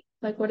street.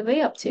 Like, what are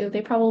they up to?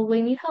 They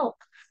probably need help.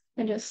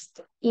 And just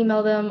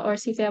email them or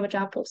see if they have a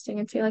job posting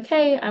and say like,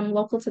 hey, I'm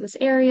local to this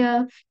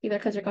area, either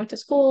because you're going to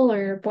school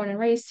or you're born and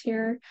raised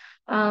here.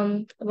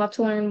 I'd love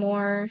to learn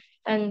more.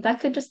 And that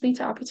could just lead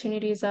to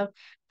opportunities of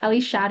at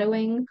least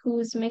shadowing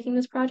who's making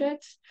this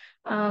project,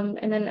 and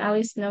then at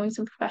least knowing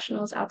some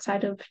professionals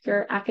outside of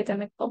your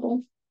academic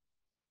bubble.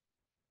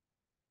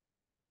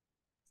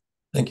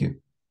 Thank you.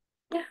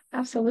 Yeah,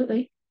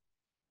 absolutely.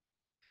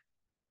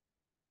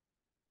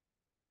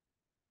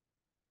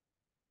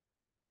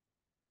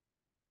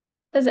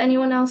 Does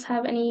anyone else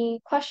have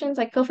any questions?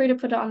 Like, feel free to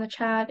put it on the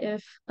chat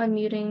if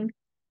unmuting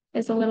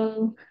is a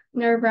little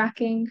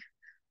nerve-wracking.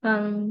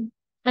 Um,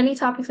 any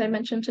topics I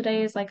mentioned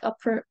today is like up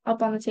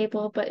on the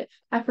table, but if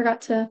I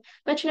forgot to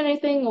mention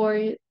anything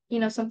or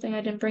something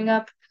I didn't bring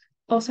up,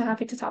 also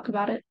happy to talk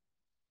about it.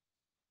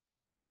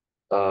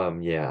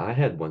 Yeah, I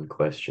had one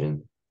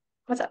question.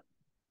 What's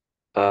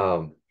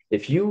up?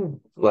 If you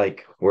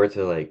like were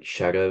to like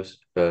shadow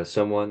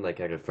someone like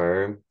at a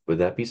firm, would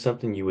that be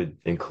something you would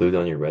include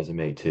on your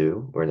resume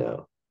too, or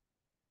no?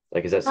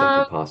 Like, is that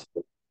something Um,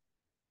 possible?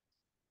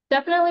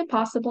 Definitely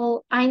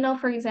possible. I know,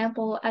 for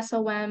example,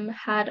 SOM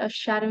had a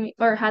shadowing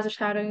or has a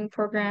shadowing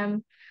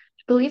program.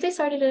 I believe they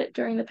started it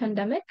during the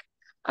pandemic.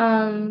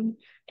 Um,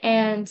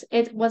 and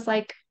it was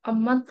like a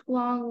month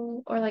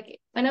long, or like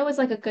I know it was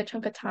like a good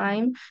chunk of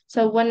time.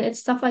 So when it's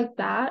stuff like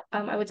that,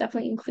 I would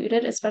definitely include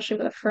it, especially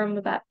with a firm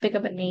with that big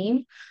of a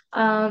name.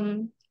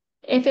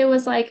 If it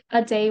was like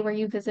a day where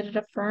you visited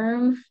a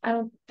firm, I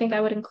don't think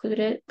I would include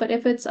it. But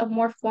if it's a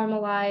more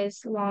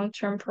formalized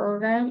long-term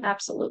program,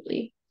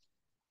 absolutely.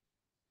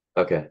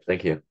 Okay,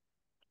 thank you.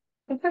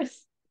 Of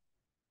course.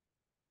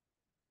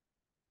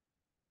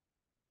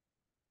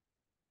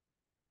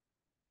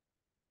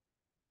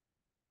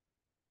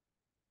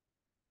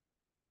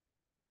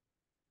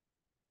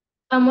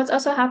 What's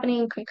also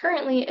happening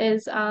concurrently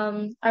is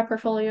our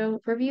portfolio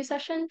review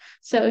session.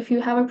 So if you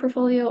have a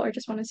portfolio or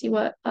just want to see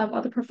what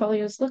other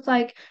portfolios look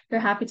like,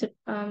 you're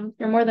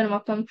more than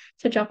welcome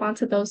to jump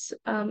onto those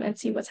and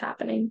see what's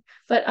happening.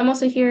 But I'm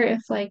also here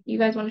if like you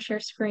guys want to share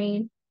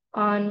screen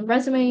on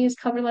resumes,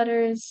 cover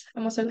letters.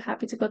 I'm also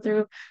happy to go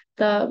through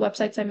the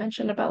websites I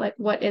mentioned about like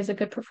what is a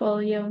good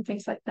portfolio and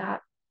things like that.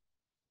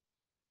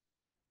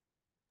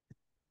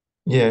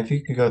 Yeah, if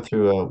you could go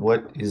through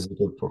what is a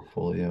good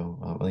portfolio,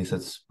 at least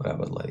that's what I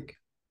would like.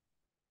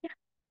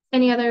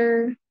 Any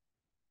other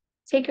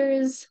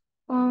takers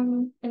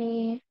on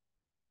any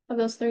of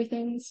those three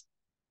things?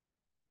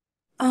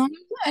 Um,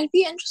 I'd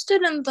be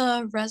interested in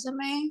the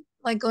resume,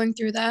 like going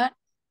through that,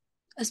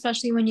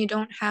 especially when you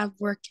don't have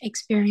work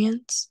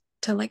experience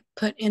to like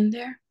put in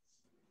there.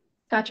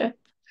 Gotcha.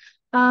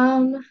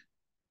 Um,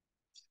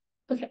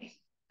 okay.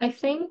 I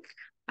think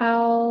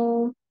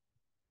I'll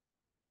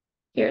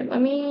here,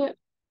 let me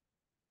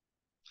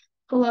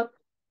pull up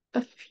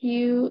a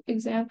few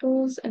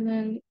examples and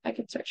then I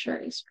can start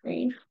sharing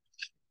screen.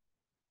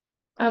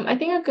 I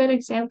think a good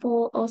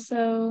example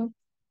also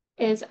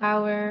is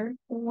our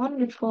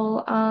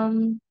wonderful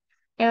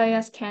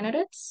AIS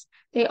candidates.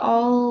 They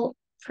all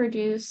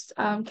produced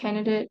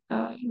candidate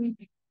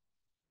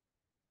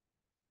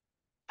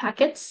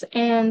packets,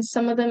 and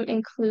some of them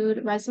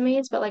include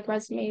resumes, but like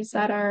resumes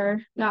that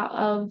are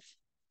not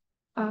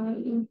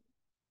um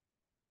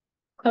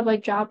of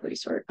like job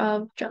resource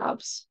of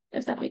jobs,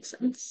 if that makes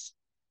sense.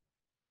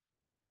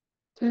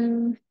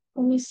 Let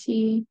me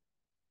see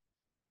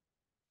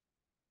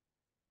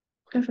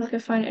if I can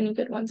find any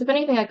good ones. If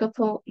anything, I could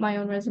pull my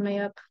own resume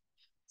up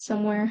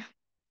somewhere.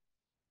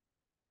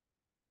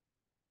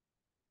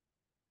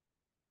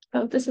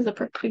 Oh, this is a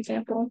perfect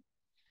example.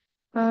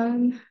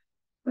 Um,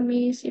 Let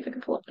me see if I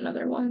can pull up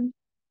another one,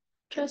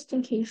 just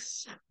in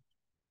case.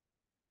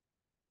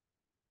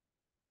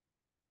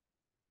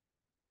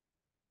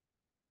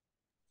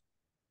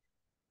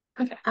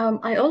 Okay.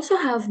 I also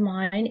have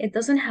mine. It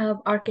doesn't have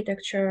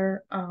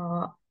architecture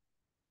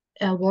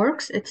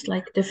works. It's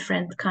like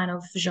different kind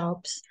of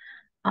jobs.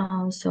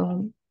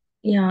 So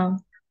yeah,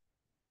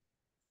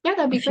 Yeah,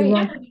 that'd be if you great.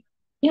 want,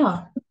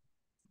 yeah,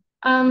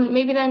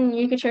 Maybe then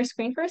you could share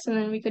screen first, and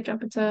then we could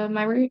jump into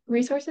my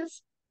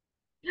resources.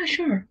 yeah,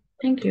 sure.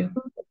 Thank you.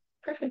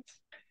 Perfect.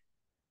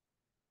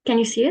 Can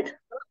you see it?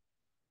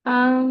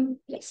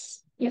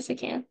 Yes, yes, I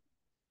can.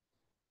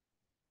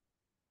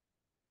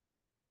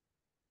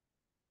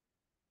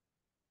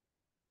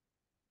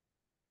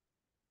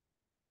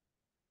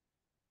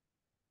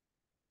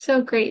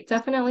 So great.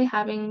 Definitely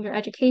having your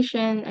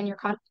education and your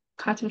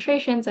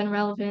concentrations and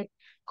relevant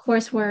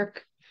coursework,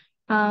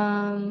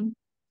 and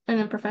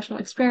then professional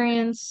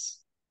experience.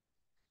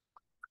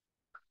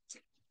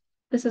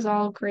 This is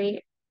all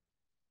great.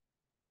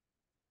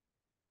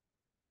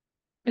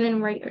 And then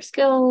write your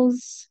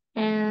skills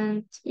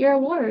and your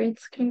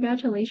awards.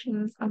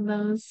 Congratulations on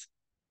those.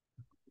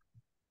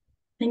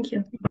 Thank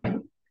you.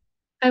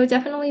 I would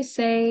definitely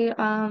say,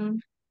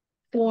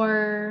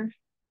 for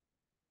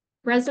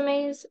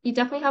resumes, you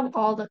definitely have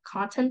all the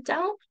content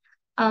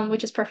down,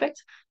 which is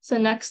perfect. So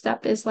next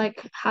step is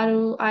like, how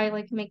do I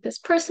like make this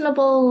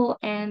personable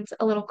and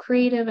a little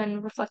creative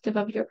and reflective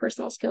of your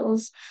personal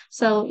skills?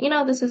 So,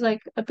 this is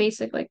like a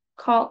basic like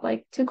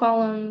like two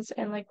columns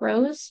and like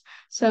rows.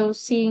 So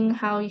seeing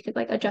how you could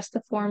like adjust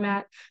the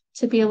format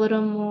to be a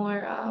little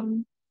more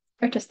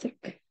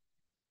artistic.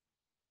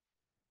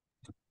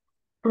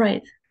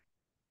 Right.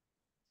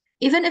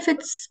 Even if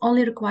it's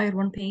only required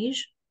one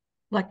page,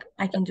 like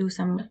I can do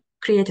some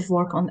creative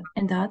work on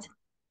in that.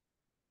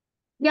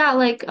 Yeah,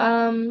 like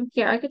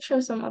here I could show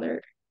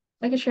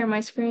I could share my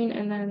screen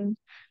and then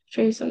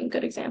show you some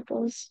good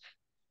examples.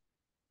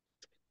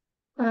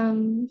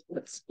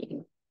 Let's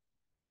see.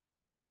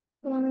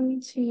 One,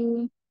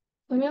 two.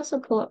 Let me also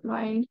pull up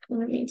mine in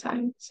the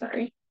meantime.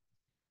 Sorry.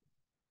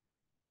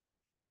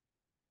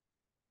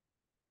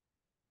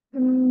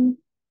 Um,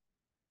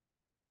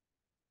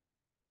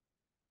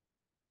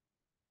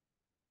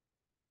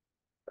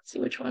 let's see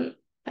which one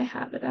I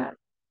have it at.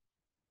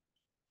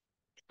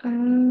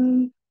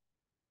 Um,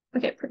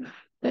 okay,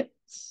 perfect.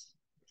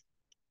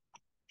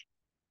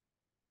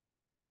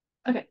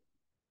 Okay,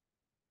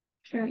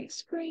 sharing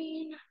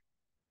screen.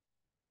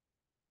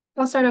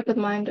 I'll start off with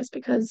mine just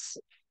because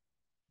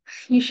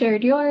you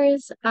shared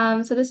yours.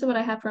 So this is what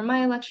I have for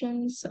my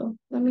elections. So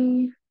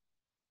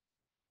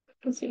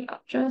let's zoom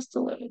out just a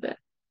little bit.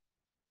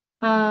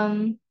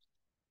 Um,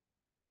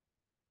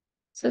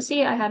 so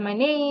see, I had my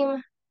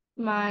name,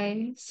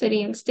 my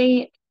city and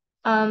state.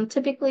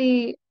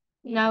 Typically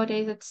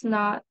nowadays it's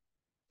not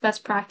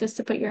best practice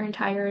to put your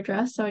entire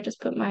address. So I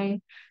just put my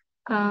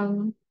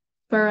um,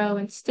 borough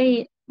and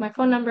state, my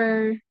phone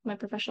number, my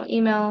professional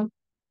email.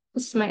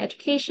 This is my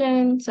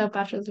education. So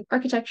Bachelor's of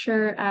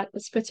Architecture at the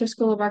Spitzer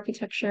School of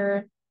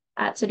Architecture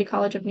at City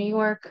College of New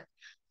York.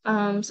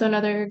 So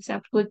another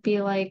example would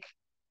be like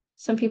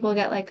some people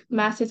get like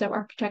Masters of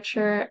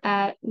Architecture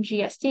at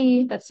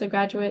GSD. That's the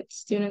graduate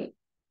student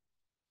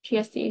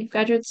GSD,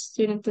 graduate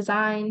student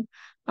design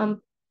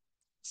um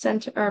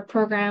center or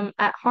program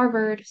at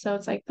Harvard. So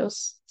it's like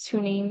those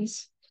two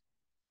names.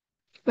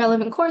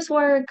 Relevant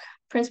coursework,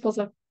 principles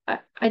of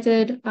I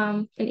did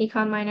an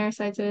econ minor,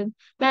 so I did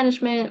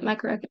management,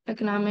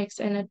 microeconomics,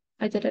 and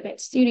I did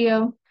advanced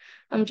studio.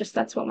 Just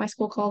that's what my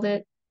school called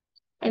it.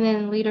 And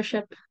then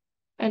leadership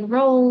and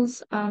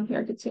roles. Here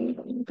I could zoom in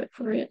a little bit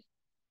for it.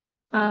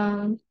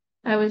 Um,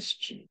 I was,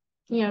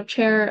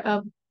 chair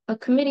of a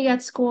committee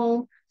at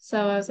school. So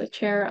I was like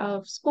chair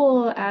of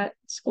school at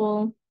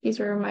school. These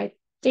were my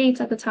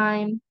dates at the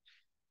time.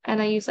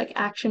 And I used like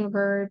action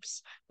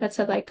verbs that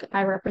said like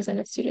I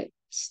represented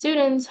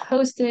students,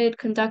 hosted,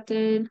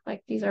 conducted,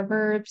 like these are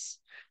verbs.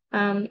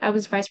 I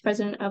was vice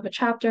president of a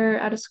chapter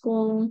at a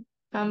school,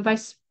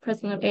 vice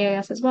president of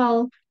AIS as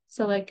well.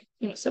 So like,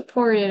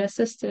 supported,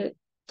 assisted,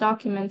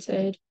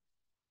 documented,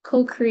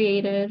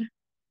 co-created.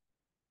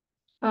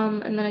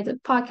 And then I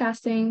did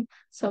podcasting,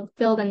 so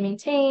build and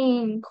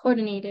maintain,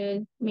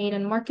 coordinated, made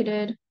and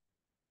marketed.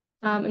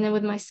 And then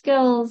with my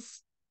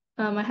skills,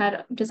 I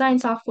had design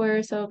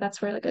software, so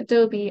that's where like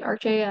Adobe,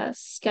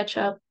 ArcGIS,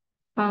 SketchUp,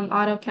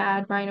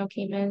 AutoCAD, Rhino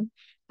came in.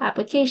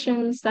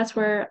 Applications, that's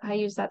where I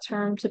use that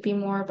term to be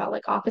more about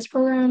like office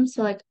programs,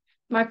 so like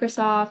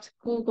Microsoft,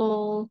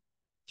 Google,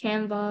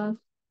 Canva.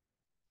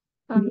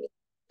 Um,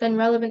 then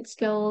relevant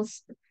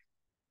skills,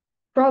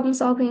 problem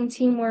solving,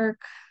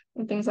 teamwork,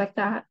 and things like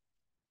that.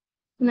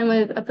 And then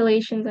with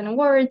affiliations and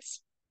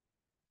awards,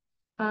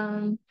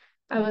 um,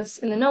 I was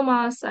in the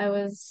NOMOS, I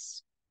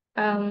was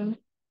um,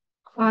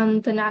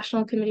 on the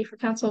National Committee for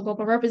Council of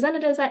Global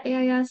Representatives at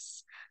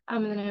AIS,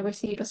 and then I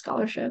received a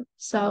scholarship.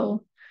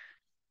 So,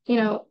 you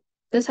know,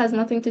 this has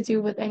nothing to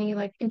do with any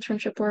like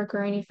internship work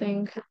or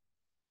anything.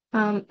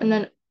 And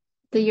then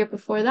the year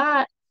before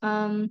that,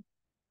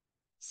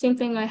 same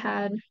thing I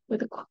had with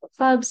the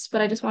clubs,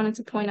 but I just wanted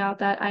to point out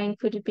that I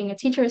included being a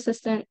teacher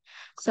assistant.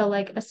 So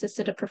like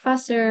assisted a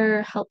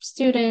professor, helped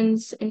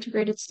students,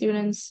 integrated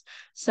students.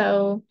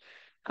 So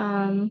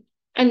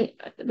and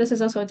this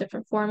is also a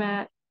different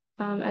format,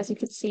 as you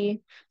could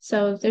see.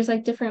 So there's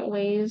like different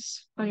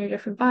ways on your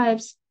different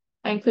vibes.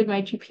 I include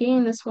my GPA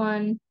in this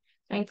one.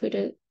 I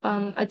included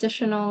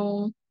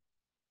additional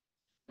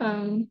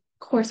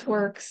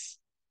courseworks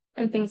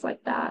and things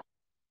like that.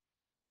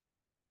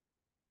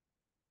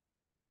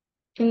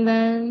 And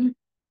then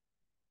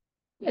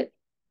it,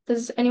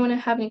 does anyone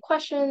have any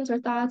questions or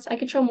thoughts? I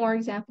could show more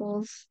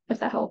examples if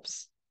that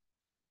helps.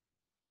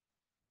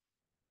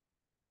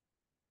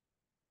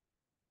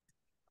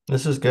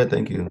 This is good,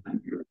 thank you.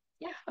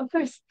 Yeah, of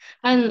course.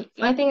 And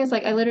my thing is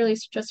like I literally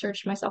just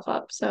searched myself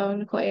up. So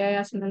Nicole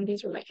AIS, and then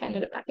these were my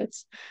candidate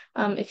packets.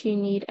 If you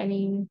need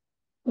any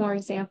more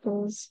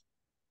examples.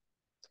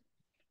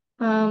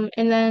 And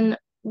then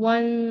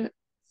one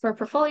for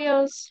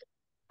portfolios,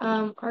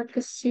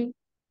 Arcasuit.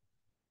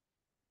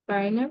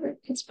 Sorry, I never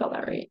could spell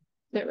that right.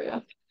 There we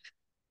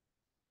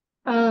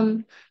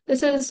go.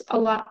 This is a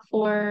lot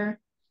for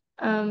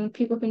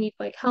people who need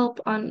like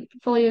help on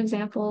portfolio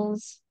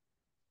examples.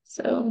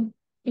 So,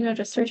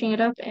 just searching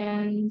it up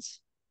and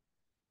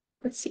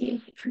let's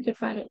see if we could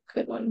find a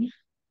good one.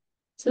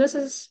 So this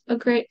is a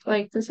great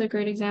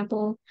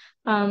example.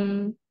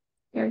 Here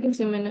I can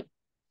zoom in.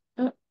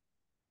 Oh,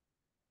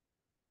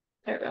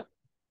 there we go.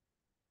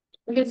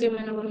 We can zoom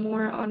in a little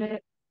more on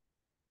it.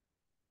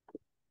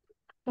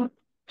 Oh,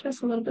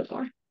 just a little bit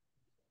more.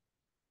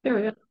 There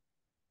we go.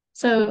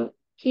 So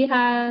he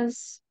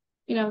has,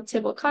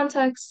 table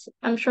context.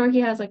 I'm sure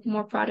he has like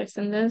more products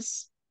than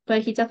this,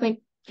 but he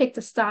definitely picked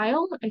a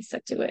style and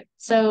stuck to it.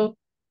 So,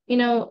 you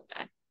know,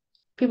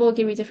 people will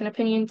give you different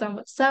opinions on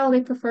what style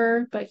they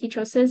prefer, but he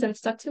chose his and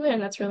stuck to it,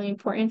 and that's really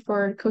important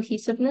for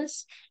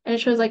cohesiveness. And it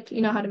shows like,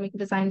 how to make a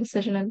design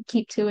decision and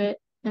keep to it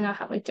and not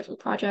have like different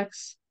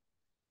projects.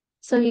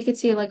 So you could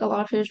see like a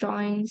lot of his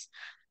drawings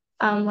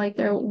like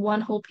they're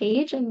one whole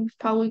page, and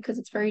probably because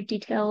it's very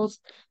detailed.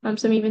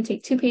 Some even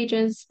take 2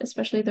 pages,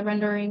 especially the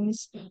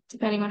renderings,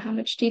 depending on how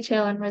much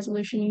detail and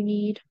resolution you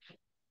need.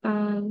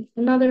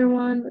 Another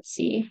one, let's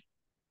see.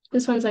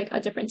 This one's like a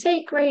different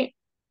take, right?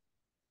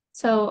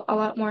 So a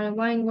lot more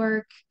line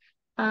work.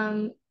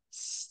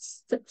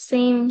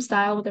 Same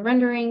style with the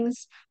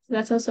renderings.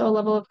 That's also a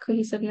level of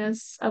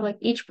cohesiveness of like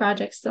each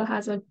project still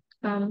has are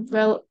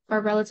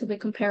relatively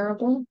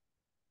comparable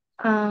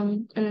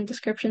and then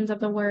descriptions of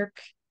the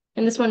work.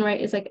 And this one, right,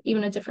 is like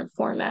even a different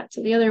format.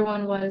 So the other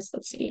one was,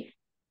 let's see,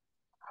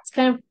 it's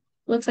kind of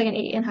looks like an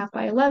 8.5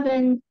 by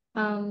 11,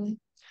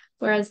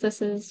 whereas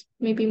this is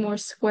maybe more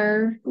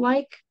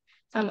square-like.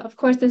 Of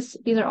course,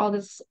 these are all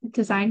this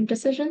design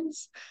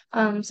decisions,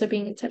 so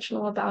being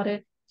intentional about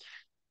it.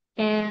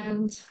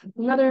 And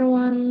another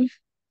one,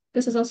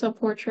 this is also a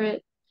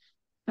portrait.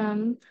 I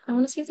want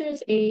to see if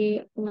there's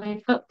a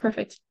land. Oh,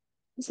 perfect.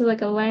 This is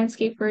like a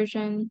landscape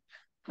version.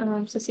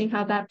 So seeing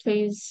how that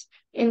plays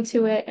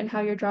into it and how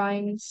your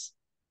drawings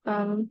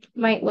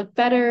might look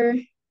better,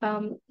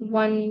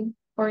 one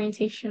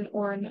orientation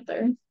or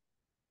another.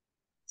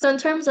 So in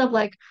terms of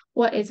like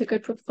what is a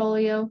good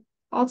portfolio,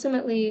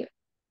 ultimately,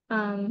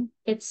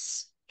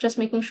 it's just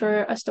making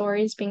sure a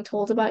story is being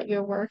told about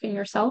your work and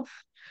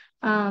yourself,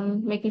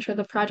 making sure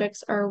the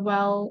projects are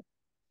well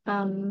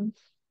um,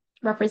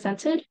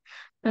 represented.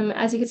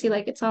 As you can see,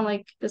 like it's not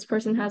like this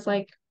person has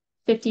like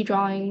 50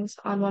 drawings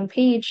on one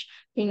page.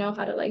 You know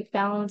how to like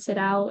balance it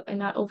out and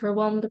not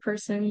overwhelm the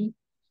person,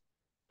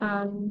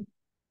 um,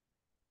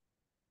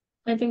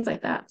 and things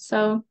like that.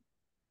 So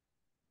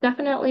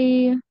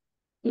definitely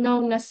no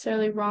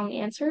necessarily wrong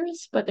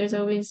answers, but there's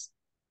always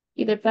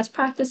either best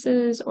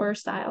practices or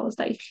styles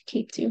that you should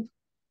keep to.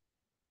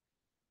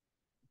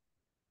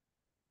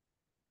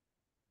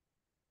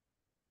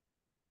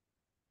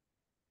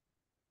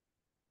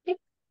 Okay.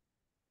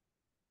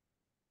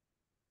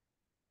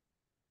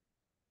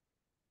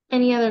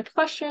 Any other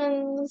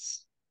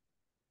questions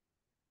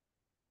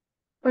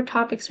or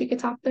topics we could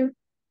talk through?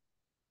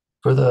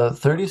 For the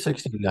 30,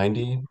 60,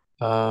 90,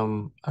 I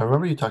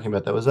remember you talking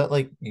about that. Was that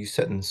like you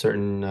setting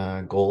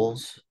certain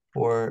goals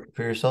for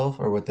yourself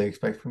or what they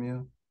expect from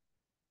you?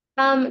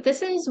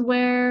 This is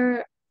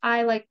where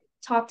I like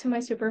talk to my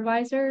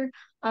supervisor.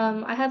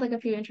 I had like a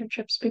few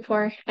internships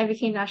before I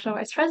became national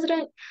vice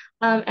president,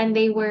 and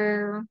they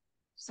were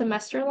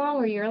semester long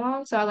or year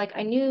long. So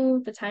I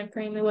knew the time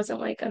frame. It wasn't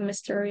like a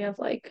mystery of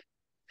like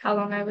how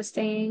long I was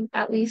staying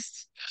at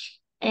least.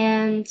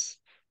 And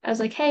I was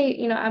like,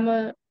 hey, I'm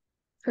a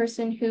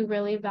person who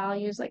really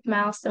values like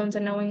milestones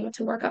and knowing what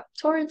to work up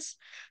towards.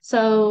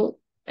 So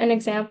an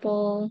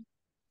example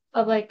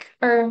of like,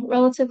 or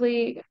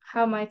relatively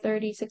how my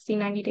 30, 60,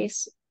 90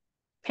 days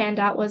panned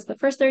out was the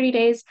first 30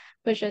 days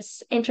was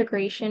just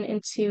integration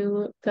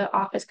into the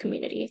office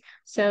community.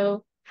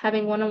 So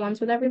having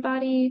one-on-ones with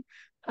everybody,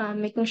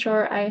 making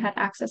sure I had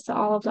access to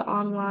all of the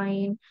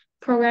online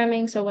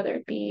programming. So whether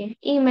it be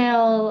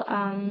email,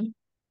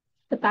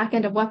 the back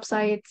end of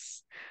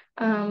websites,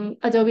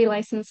 Adobe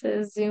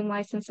licenses, Zoom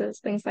licenses,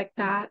 things like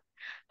that.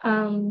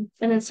 And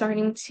then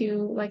starting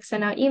to like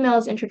send out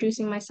emails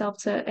introducing myself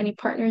to any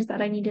partners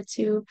that I needed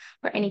to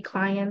or any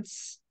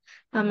clients.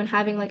 and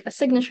having like a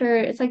signature.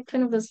 It's like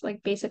kind of this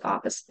like basic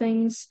office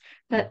things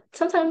that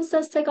sometimes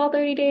does take all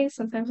 30 days,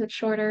 sometimes it's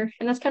shorter,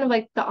 and that's kind of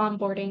like the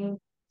onboarding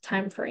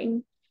time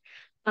frame.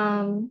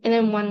 And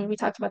then when we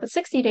talked about the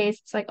 60 days,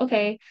 it's like,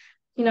 okay,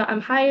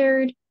 I'm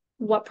hired.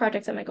 What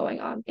projects am I going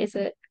on? Is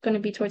it going to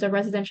be towards a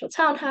residential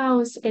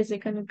townhouse? Is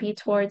it going to be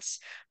towards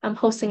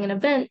hosting an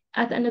event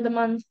at the end of the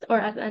month or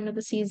at the end of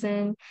the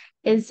season?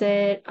 Is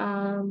it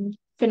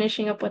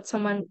finishing up what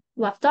someone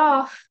left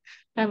off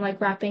and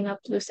like wrapping up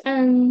loose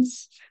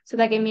ends? So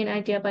that gave me an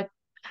idea of like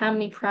how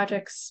many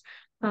projects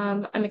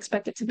I'm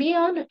expected to be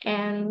on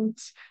and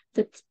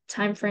the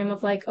time frame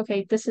of like,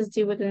 okay, this is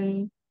due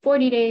within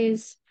 40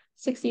 days,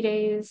 60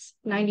 days,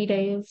 90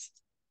 days.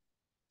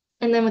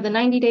 And then with the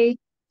 90-day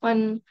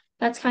one,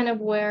 that's kind of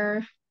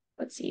where,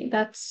 let's see,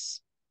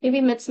 that's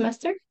maybe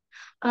mid-semester.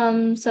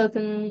 So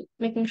then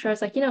making sure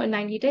it's like, in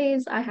 90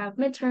 days, I have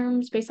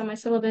midterms based on my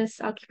syllabus.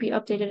 I'll keep you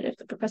updated if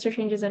the professor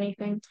changes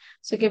anything.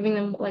 So giving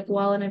them like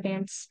well in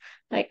advance,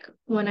 like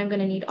when I'm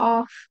gonna need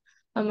off,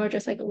 or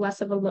just like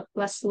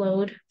less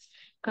load.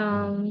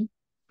 Um,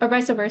 or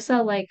vice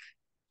versa, like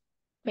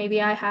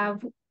maybe I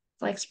have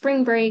like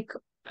spring break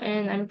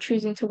and I'm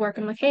choosing to work.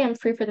 I'm like, hey, I'm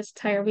free for this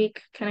entire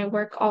week. Can I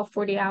work all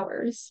 40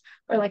 hours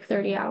or like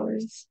 30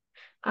 hours?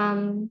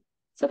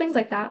 So things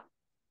like that.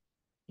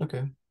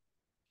 Okay.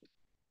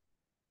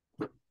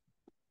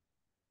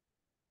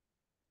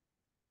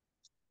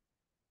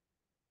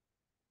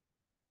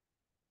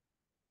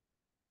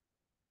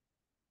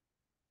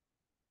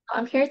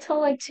 I'm here till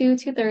like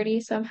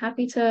 2:30, so I'm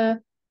happy to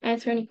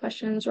answer any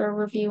questions or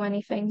review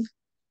anything.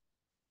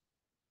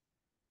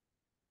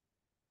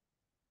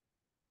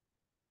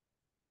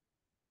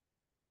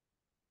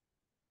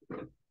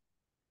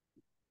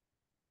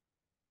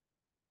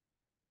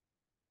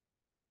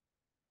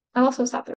 I'll also stop the